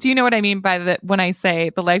do you know what I mean by when I say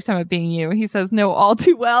the lifetime of being you? He says, no, all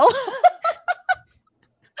too well.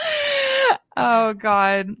 Oh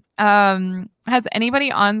God. Has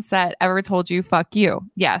anybody on set ever told you fuck you?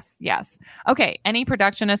 Yes. Okay. Any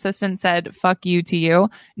production assistant said fuck you to you?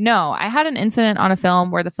 No. I had an incident on a film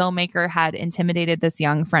where the filmmaker had intimidated this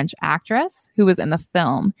young French actress who was in the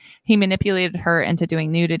film. He manipulated her into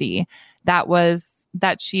doing nudity that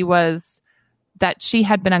she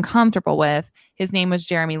had been uncomfortable with. His name was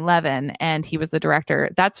Jeremy Levin, and he was the director.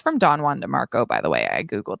 That's from Don Juan DeMarco, by the way. I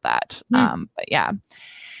Googled that. But yeah.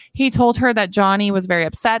 He told her that Johnny was very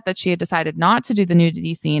upset that she had decided not to do the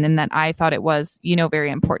nudity scene and that I thought it was,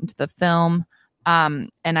 very important to the film. And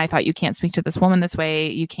I thought, you can't speak to this woman this way.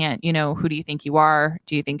 You can't, who do you think you are?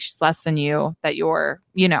 Do you think she's less than you? That you're,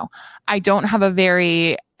 I don't have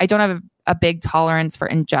a big tolerance for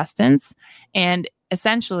injustice. And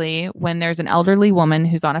essentially, when there's an elderly woman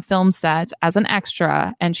who's on a film set as an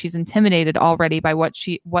extra and she's intimidated already by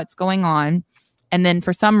what's going on, and then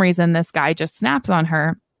for some reason this guy just snaps on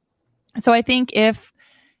her. So I think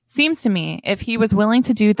seems to me, if he was willing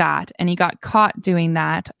to do that and he got caught doing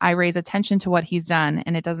that, I raise attention to what he's done.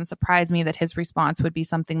 And it doesn't surprise me that his response would be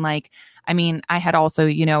something like, I had also,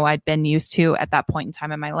 I'd been used to at that point in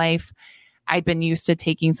time in my life, I'd been used to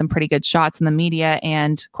taking some pretty good shots in the media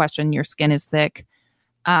and question, your skin is thick.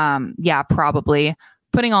 Yeah, probably.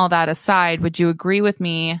 Putting all that aside, would you agree with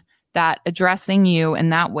me that addressing you in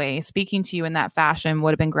that way, speaking to you in that fashion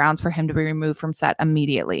would have been grounds for him to be removed from set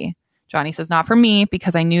immediately? Johnny says, not for me,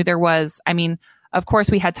 because I knew there was, of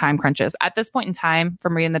course we had time crunches. At this point in time,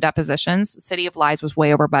 from reading the depositions, City of Lies was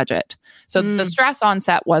way over budget. So the stress on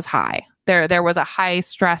set was high. There was a high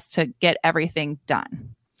stress to get everything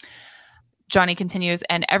done. Johnny continues,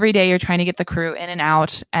 and every day you're trying to get the crew in and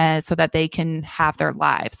out so that they can have their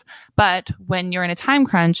lives. But when you're in a time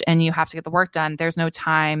crunch and you have to get the work done, there's no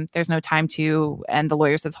time to, and the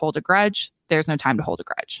lawyer says, hold a grudge. There's no time to hold a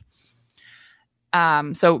grudge.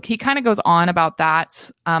 So he kind of goes on about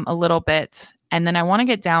that a little bit. And then I want to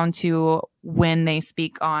get down to when Johnny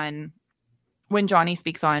speaks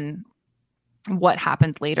on what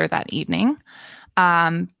happened later that evening.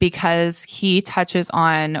 Because he touches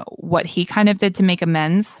on what he kind of did to make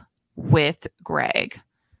amends with Greg.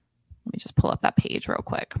 Let me just pull up that page real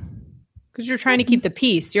quick. Because you're trying to keep the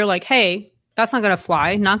peace. You're like, hey, that's not going to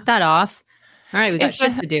fly. Knock that off. All right, we got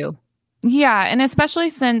shit to do. Yeah, and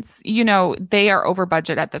especially since, they are over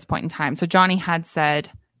budget at this point in time. So Johnny had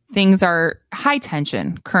said things are high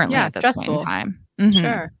tension currently at this point in time. Mm-hmm.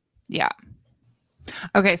 Sure. Yeah.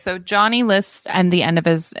 Okay, so Johnny lists in the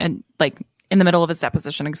middle of his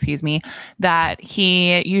deposition, that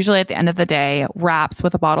he usually at the end of the day wraps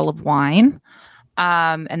with a bottle of wine.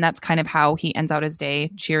 And that's kind of how he ends out his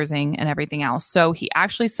day, cheersing and everything else. So he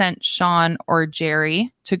actually sent Sean or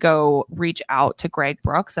Jerry to go reach out to Greg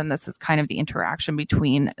Brooks. And this is kind of the interaction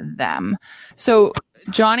between them. So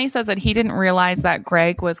Johnny says that he didn't realize that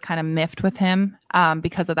Greg was kind of miffed with him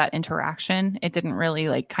because of that interaction. It didn't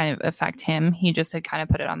really kind of affect him. He just had kind of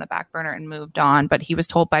put it on the back burner and moved on. But he was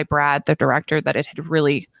told by Brad, the director, that it had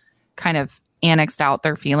really kind of annexed out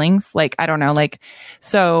their feelings. I don't know.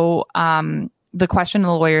 The question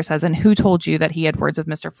the lawyer says, and who told you that he had words with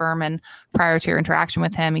Mr. Furman prior to your interaction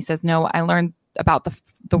with him? He says, no, I learned about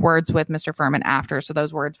the words with Mr. Furman after. So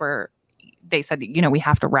those words they said, we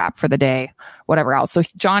have to wrap for the day, whatever else. So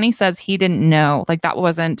Johnny says he didn't know, that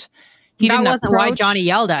wasn't why Johnny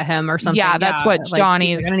yelled at him or something. Yeah, that's what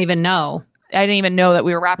Johnny's. I don't even know. I didn't even know that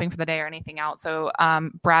we were wrapping for the day or anything else. So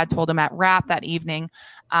Brad told him at wrap that evening,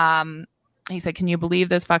 he said, can you believe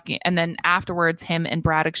this fucking, and then afterwards him and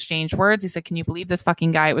Brad exchanged words. He said, can you believe this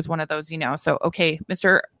fucking guy? It was one of those, so, okay,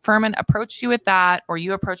 Mr. Furman approached you with that, or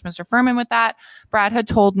you approached Mr. Furman with that. Brad had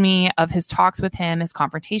told me of his talks with him, his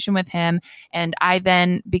confrontation with him. And I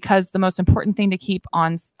then, because the most important thing to keep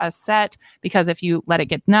on a set, because if you let it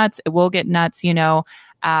get nuts, it will get nuts, and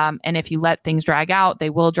if you let things drag out, they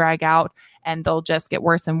will drag out and they'll just get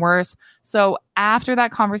worse and worse. So after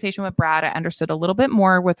that conversation with Brad, I understood a little bit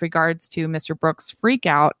more with regards to Mr. Brooks' freak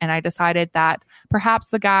out. And I decided that perhaps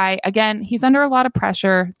the guy, again, he's under a lot of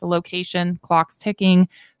pressure, the location, clock's ticking.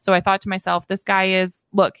 So I thought to myself, this guy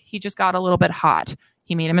he just got a little bit hot.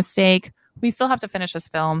 He made a mistake. We still have to finish this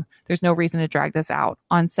film. There's no reason to drag this out.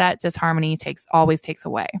 On set, disharmony always takes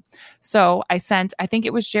away. So I sent, I think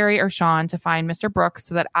it was Jerry or Sean, to find Mr. Brooks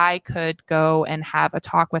so that I could go and have a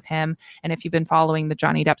talk with him. And if you've been following the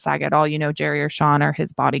Johnny Depp saga at all, Jerry or Sean are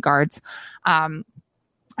his bodyguards.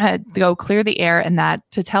 Go clear the air, and that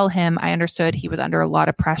to tell him I understood he was under a lot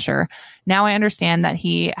of pressure. Now I understand that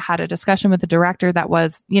he had a discussion with the director that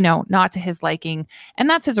was, not to his liking, and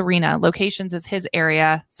that's his arena. Locations is his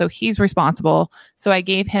area, so he's responsible. So I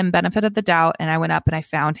gave him benefit of the doubt, and I went up and I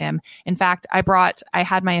found him. In fact, I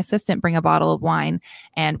had my assistant bring a bottle of wine,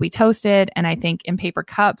 and we toasted, and I think in paper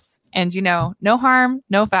cups, and no harm,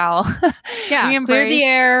 no foul. Yeah, clear the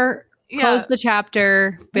air, close the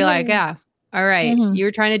chapter, be like, yeah. All right. Mm-hmm. You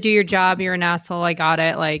were trying to do your job. You're an asshole. I got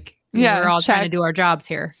it. We're all trying to do our jobs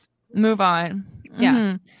here. Move on. Yeah.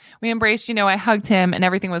 Mm-hmm. We embraced, I hugged him and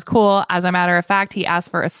everything was cool. As a matter of fact, he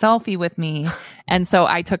asked for a selfie with me And so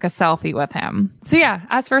I took a selfie with him. So yeah,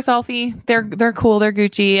 as for selfie, they're cool, they're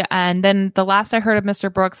Gucci. And then the last I heard of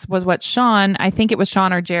Mr. Brooks was what Sean, I think it was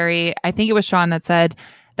Sean or Jerry, I think it was Sean that said,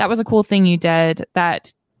 that was a cool thing you did.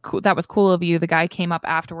 That was cool of you. The guy came up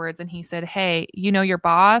afterwards and he said, hey, you know your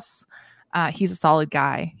boss? He's a solid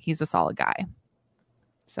guy.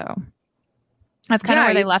 So that's kind of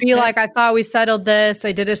where they left it. Like, I thought we settled this.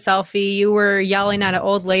 I did a selfie. You were yelling at an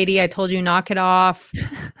old lady. I told you knock it off.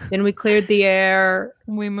 Then we cleared the air.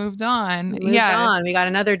 We moved on. We got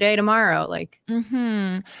another day tomorrow.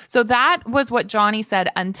 So that was what Johnny said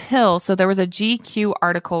so there was a GQ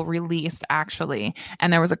article released actually.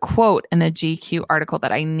 And there was a quote in the GQ article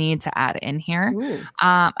that I need to add in here.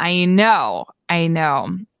 I know.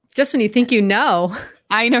 Just when you think you know.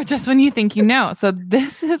 I know, just when you think you know. So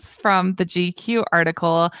this is from the GQ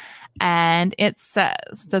article, and it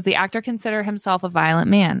says, does the actor consider himself a violent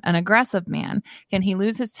man, an aggressive man? Can he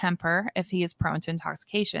lose his temper if he is prone to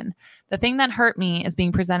intoxication? The thing that hurt me is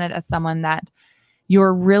being presented as someone that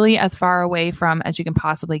you're really as far away from as you can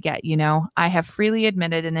possibly get. You know, I have freely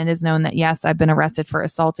admitted, and it is known that, yes, I've been arrested for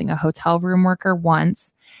assaulting a hotel room worker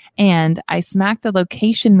once. And I smacked a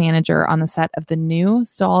location manager on the set of the new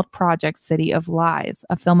stalled project City of Lies,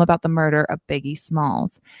 a film about the murder of Biggie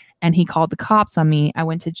Smalls. And he called the cops on me. I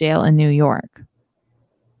went to jail in New York.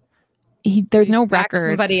 There's no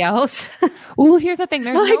record. Somebody else? Well, here's the thing.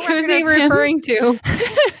 There's no record who's he referring to?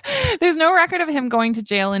 There's no record of him going to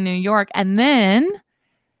jail in New York. And then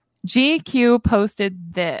GQ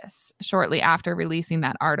posted this shortly after releasing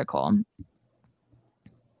that article.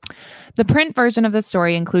 The print version of the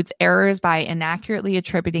story includes errors by inaccurately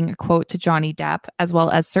attributing a quote to Johnny Depp, as well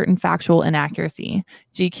as certain factual inaccuracy.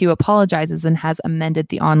 GQ apologizes and has amended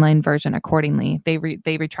the online version accordingly. They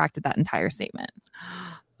retracted that entire statement.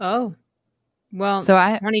 Oh, well, so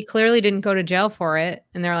Johnny clearly didn't go to jail for it,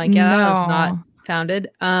 and they're like, "Yeah, that was not founded."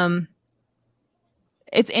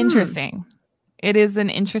 It's interesting. It is an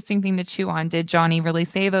interesting thing to chew on. Did Johnny really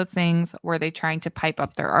say those things? Were they trying to pipe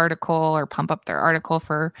up their article or pump up their article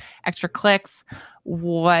for extra clicks?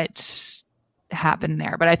 What happened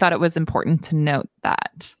there? But I thought it was important to note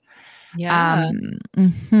that. Yeah.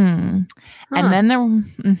 And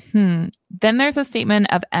then there's a statement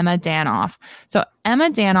of Emma Danoff. So Emma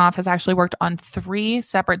Danoff has actually worked on 3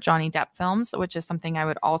 separate Johnny Depp films, which is something I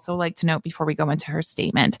would also like to note before we go into her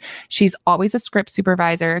statement. She's always a script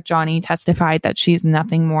supervisor. Johnny testified that she's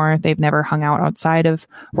nothing more. They've never hung out outside of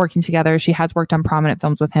working together. She has worked on prominent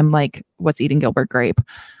films with him, like What's Eating Gilbert Grape.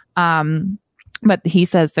 But he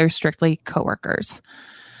says they're strictly coworkers.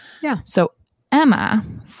 Yeah. So Emma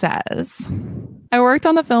says, I worked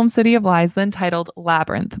on the film City of Lies, then titled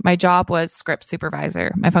Labyrinth. My job was script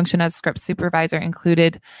supervisor. My function as script supervisor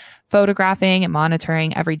included photographing and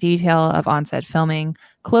monitoring every detail of on-set filming,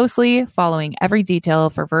 closely following every detail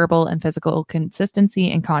for verbal and physical consistency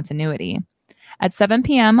and continuity. At 7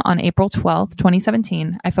 p.m. on April 12th,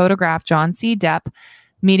 2017, I photographed John C. Depp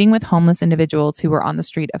meeting with homeless individuals who were on the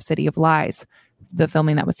street of City of Lies, the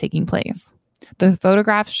filming that was taking place. The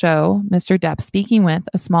photographs show Mr. Depp speaking with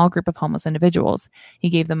a small group of homeless individuals. He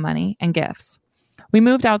gave them money and gifts. We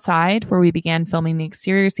moved outside where we began filming the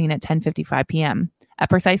exterior scene at 10:55 p.m.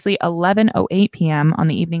 At precisely 11:08 p.m. on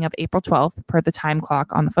the evening of April 12th, per the time clock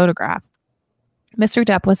on the photograph, Mr.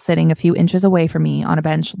 Depp was sitting a few inches away from me on a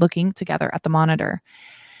bench looking together at the monitor.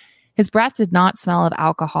 His breath did not smell of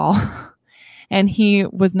alcohol. And he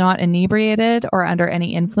was not inebriated or under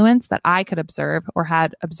any influence that I could observe or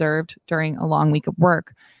had observed during a long week of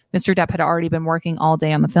work. Mr. Depp had already been working all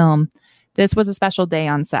day on the film. This was a special day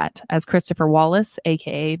on set, as Christopher Wallace,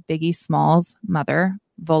 a.k.a. Biggie Smalls' mother,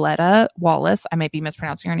 Voletta Wallace, I might be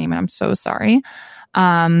mispronouncing her name and I'm so sorry,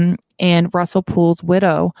 and Russell Poole's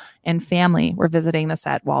widow and family were visiting the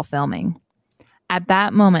set while filming. At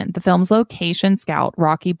that moment, the film's location scout,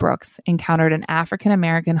 Rocky Brooks, encountered an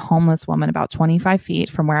African-American homeless woman about 25 feet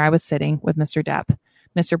from where I was sitting with Mr. Depp.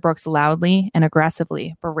 Mr. Brooks loudly and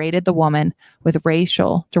aggressively berated the woman with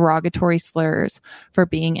racial, derogatory slurs for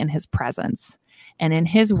being in his presence. And in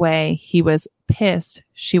his way, he was pissed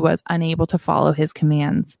she was unable to follow his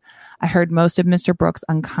commands. I heard most of Mr. Brooks'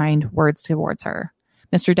 unkind words towards her.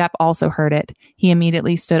 Mr. Depp also heard it. He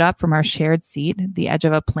immediately stood up from our shared seat, the edge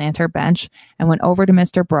of a planter bench, and went over to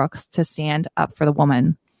Mr. Brooks to stand up for the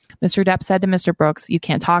woman. Mr. Depp said to Mr. Brooks, "You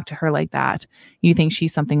can't talk to her like that. You think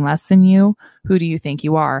she's something less than you? Who do you think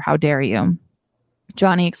you are? How dare you?"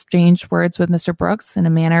 Johnny exchanged words with Mr. Brooks in a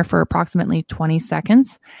manner for approximately 20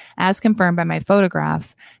 seconds, as confirmed by my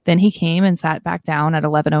photographs. Then he came and sat back down at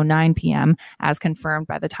 11:09 p.m., as confirmed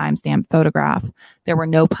by the timestamp photograph. There were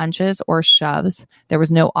no punches or shoves. There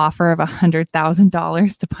was no offer of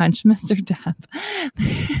 $100,000 to punch Mr.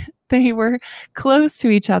 Depp. They were close to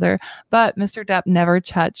each other, but Mr. Depp never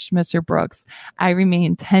touched Mr. Brooks. I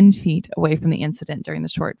remained 10 feet away from the incident during the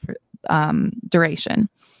short duration.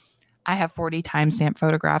 I have 40 timestamp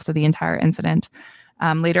photographs of the entire incident.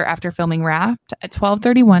 Later, after filming Wrapped at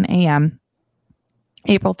 12:31 a.m.,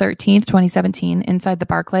 April 13th, 2017, inside the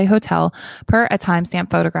Barclay Hotel, per a timestamp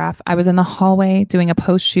photograph, I was in the hallway doing a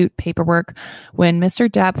post-shoot paperwork when Mr.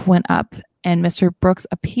 Depp went up and Mr. Brooks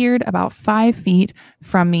appeared about 5 feet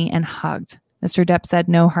from me and hugged. Mr. Depp said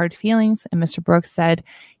no hard feelings, and Mr. Brooks said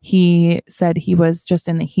he was just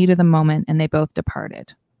in the heat of the moment, and they both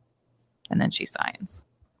departed. And then she signs.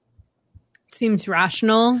 Seems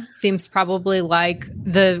rational. Seems probably like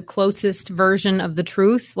the closest version of the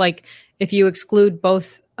truth. Like if you exclude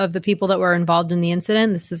both of the people that were involved in the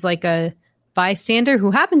incident, this is like a bystander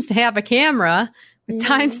who happens to have a camera with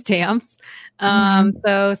timestamps.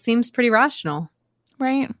 So seems pretty rational.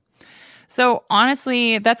 Right. So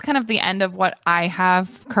honestly, that's kind of the end of what I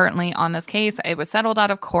have currently on this case. It was settled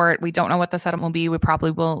out of court. We don't know what the settlement will be. We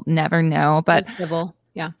probably will never know. But it's civil.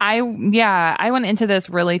 Yeah. I went into this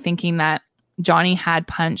really thinking that Johnny had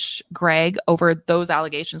punched Greg over those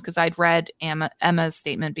allegations because I'd read Emma's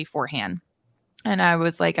statement beforehand. And I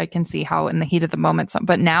was like, I can see how in the heat of the moment.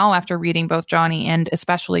 But now after reading both Johnny and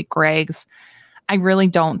especially Greg's, I really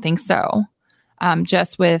don't think so. And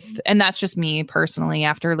that's just me personally,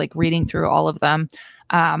 after like reading through all of them.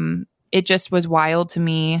 It just was wild to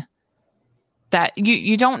me that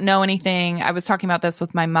you don't know anything. I was talking about this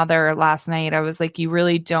with my mother last night. I was like, you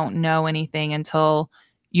really don't know anything until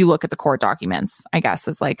you look at the court documents, I guess,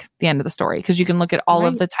 is like the end of the story. Because you can look at all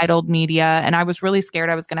of the titled media. And I was really scared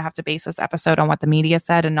I was going to have to base this episode on what the media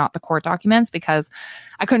said and not the court documents, because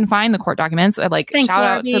I couldn't find the court documents. Thanks, shout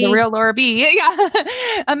out to the real Laura B. Yeah,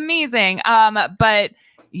 amazing. But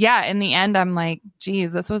yeah, in the end, I'm like,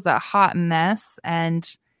 geez, this was a hot mess. And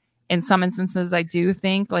in some instances, I do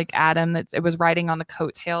think like Adam, that it was riding on the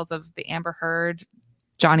coattails of the Amber Heard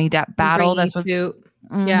Johnny Depp battle. This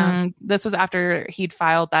was after he'd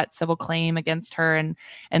filed that civil claim against her, and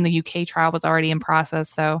the UK trial was already in process.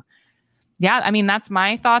 So yeah, I mean, that's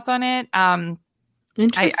my thoughts on it.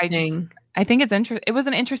 Interesting. I think it was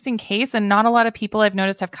an interesting case, and not a lot of people I've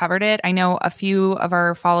noticed have covered it. I know a few of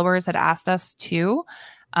our followers had asked us to,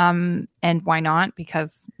 and why not?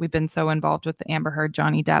 Because we've been so involved with the Amber Heard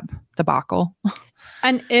Johnny Depp debacle.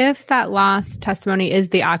 And if that last testimony is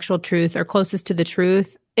the actual truth or closest to the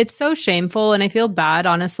truth, it's so shameful. And I feel bad,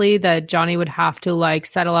 honestly, that Johnny would have to like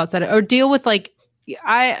settle outside or deal with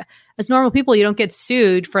as normal people, you don't get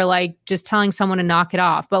sued for like just telling someone to knock it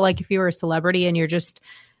off. But like if you were a celebrity and you're just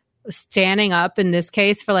standing up in this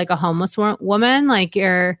case for like a homeless woman, like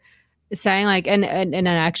you're saying like, and an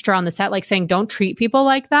extra on the set, like saying, don't treat people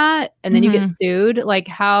like that. And then you get sued. Like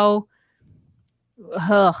how,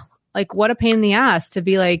 like what a pain in the ass to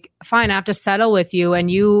be like, fine, I have to settle with you.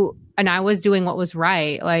 And I was doing what was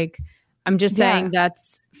right. Like, I'm just saying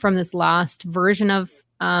that's from this last version of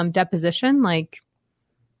deposition, like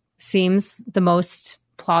seems the most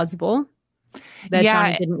plausible that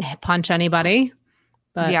Johnny didn't punch anybody.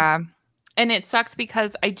 But yeah. And it sucks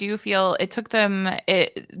because I do feel it took them,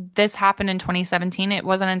 this happened in 2017. It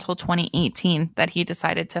wasn't until 2018 that he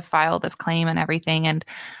decided to file this claim and everything. And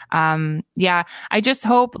I just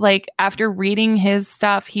hope like after reading his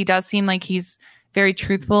stuff, he does seem like he's very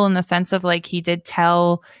truthful in the sense of like he did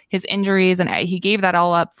tell his injuries and he gave that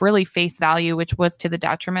all up really face value, which was to the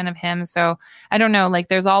detriment of him. So I don't know, like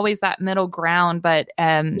there's always that middle ground, but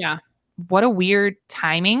what a weird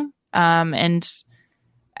timing. And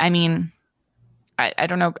I mean, I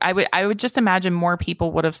don't know. I would just imagine more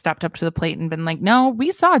people would have stepped up to the plate and been like, no,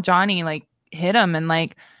 we saw Johnny like hit him and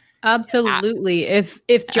like. Absolutely.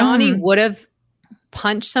 If Johnny would have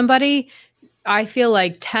punched somebody, I feel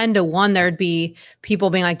like 10-1, there'd be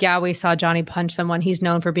people being like, yeah, we saw Johnny punch someone. He's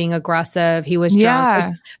known for being aggressive. He was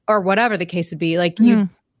drunk or whatever the case would be. Like you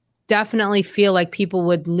definitely feel like people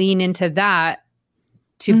would lean into that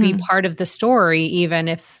to be part of the story, even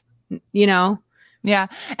if, you know. Yeah.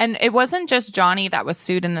 And it wasn't just Johnny that was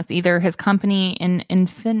sued in this either. His company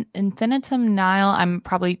Infinitum Nile, I'm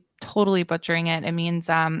probably totally butchering it. It means,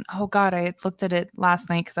 oh God, I looked at it last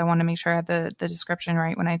night because I wanted to make sure I had the description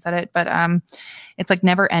right when I said it. But it's like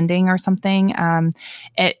never ending or something. That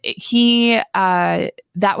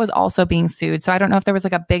was also being sued. So I don't know if there was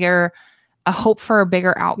like a hope for a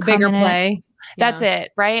bigger outcome. Bigger play. That's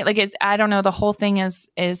it, right? Like I don't know. The whole thing is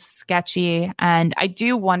sketchy. And I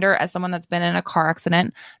do wonder, as someone that's been in a car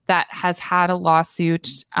accident that has had a lawsuit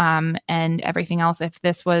and everything else, if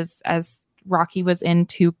this was, as Rocky was in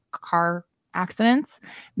 2 car accidents,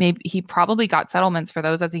 maybe he probably got settlements for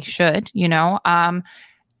those, as he should, you know? And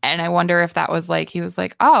I wonder if that was like, he was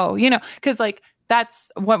like, oh, you know, because like,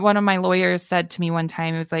 that's what one of my lawyers said to me one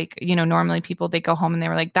time. It was like, you know, normally people, they go home and they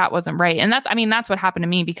were like, that wasn't right. And that's what happened to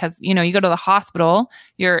me, because, you know, you go to the hospital,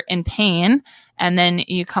 you're in pain, and then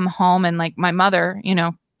you come home, and like my mother, you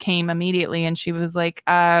know, came immediately and she was like,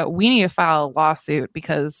 we need to file a lawsuit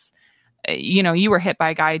because, you know, you were hit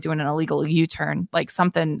by a guy doing an illegal U-turn. Like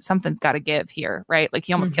something's got to give here, right? Like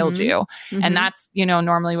he almost killed you. And that's, you know,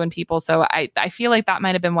 normally when people, so I feel like that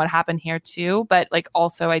might've been what happened here too. But like,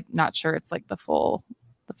 also, I'm not sure it's like the full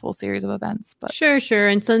series of events, but sure.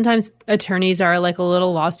 And sometimes attorneys are like a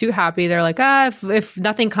little lawsuit happy. They're like, if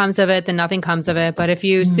nothing comes of it, then nothing comes of it. But if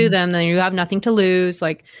you sue them, then you have nothing to lose.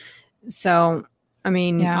 Like, so, I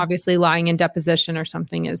mean, obviously lying in deposition or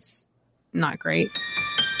something is not great.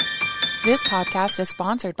 This podcast is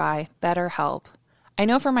sponsored by BetterHelp. I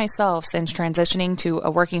know for myself, since transitioning to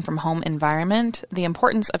a working from home environment, the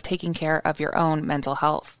importance of taking care of your own mental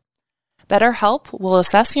health. BetterHelp will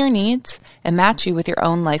assess your needs and match you with your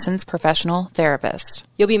own licensed professional therapist.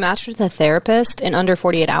 You'll be matched with a therapist in under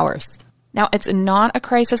 48 hours. Now, it's not a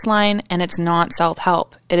crisis line and it's not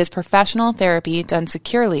self-help. It is professional therapy done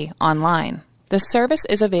securely online. The service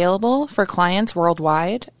is available for clients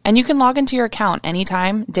worldwide, and you can log into your account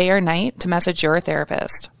anytime, day or night, to message your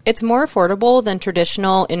therapist. It's more affordable than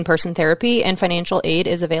traditional in-person therapy, and financial aid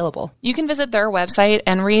is available. You can visit their website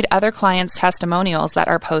and read other clients' testimonials that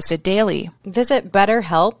are posted daily. Visit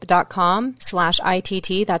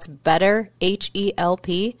betterhelp.com/ITT, that's better,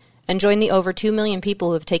 HELP, and join the over 2 million people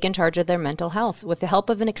who have taken charge of their mental health with the help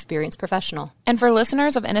of an experienced professional. And for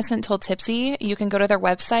listeners of Innocent Till Tipsy, you can go to their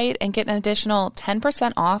website and get an additional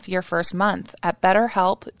 10% off your first month at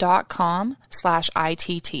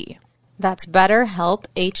betterhelp.com/ITT. That's betterhelp,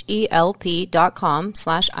 HELP.com/ITT.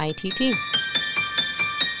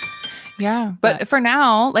 Yeah. But for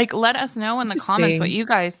now, like, let us know in the comments what you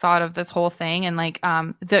guys thought of this whole thing. And like,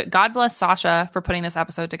 God bless Sasha for putting this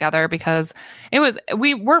episode together, because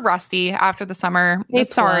we're rusty after the summer.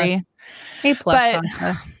 Sorry. Hey, plus,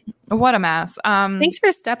 Sasha. What a mess. Thanks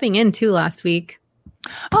for stepping in too last week.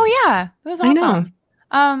 Oh yeah. It was awesome.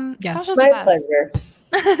 Yes. Sasha's my pleasure.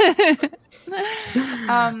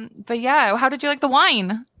 But yeah, how did you like the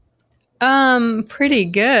wine? Pretty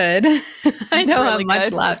good. I don't really have much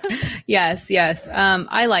good. left. Yes.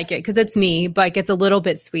 I like it because it's me, but it's a little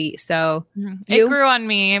bit sweet. So it grew on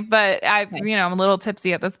me, but I'm a little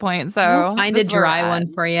tipsy at this point. So we'll find a dry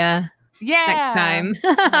one for you. Yeah. Next time.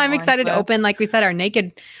 I'm excited to open, like we said, our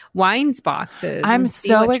Naked Wines boxes. I'm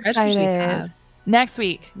so excited. Next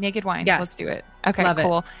week, Naked Wines. Yes. Let's do it. Okay, Love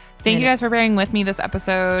cool. it. Thank you guys for bearing with me this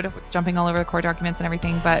episode, jumping all over the court documents and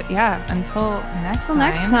everything. But yeah, until next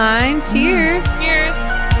time. Cheers. Cheers.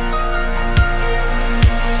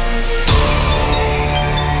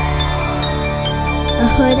 A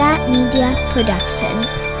Huda Media Production.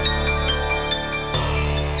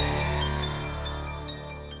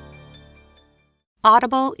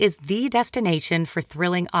 Audible is the destination for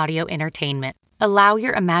thrilling audio entertainment. Allow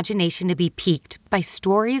your imagination to be piqued by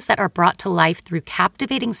stories that are brought to life through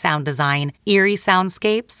captivating sound design, eerie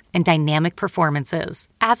soundscapes, and dynamic performances.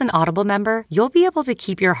 As an Audible member, you'll be able to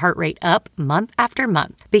keep your heart rate up month after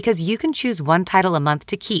month because you can choose one title a month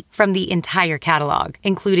to keep from the entire catalog,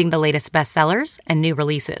 including the latest bestsellers and new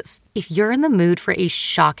releases. If you're in the mood for a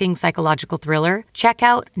shocking psychological thriller, check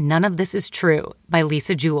out None of This Is True by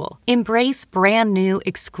Lisa Jewell. Embrace brand new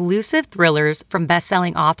exclusive thrillers from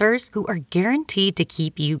best-selling authors who are guaranteed to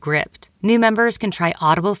keep you gripped. New members can try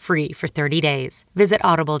Audible free for 30 days. Visit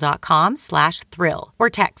audible.com/thrill or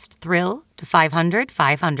text thrill to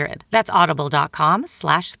 500-500. That's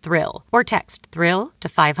audible.com/thrill or text thrill to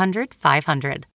 500-500.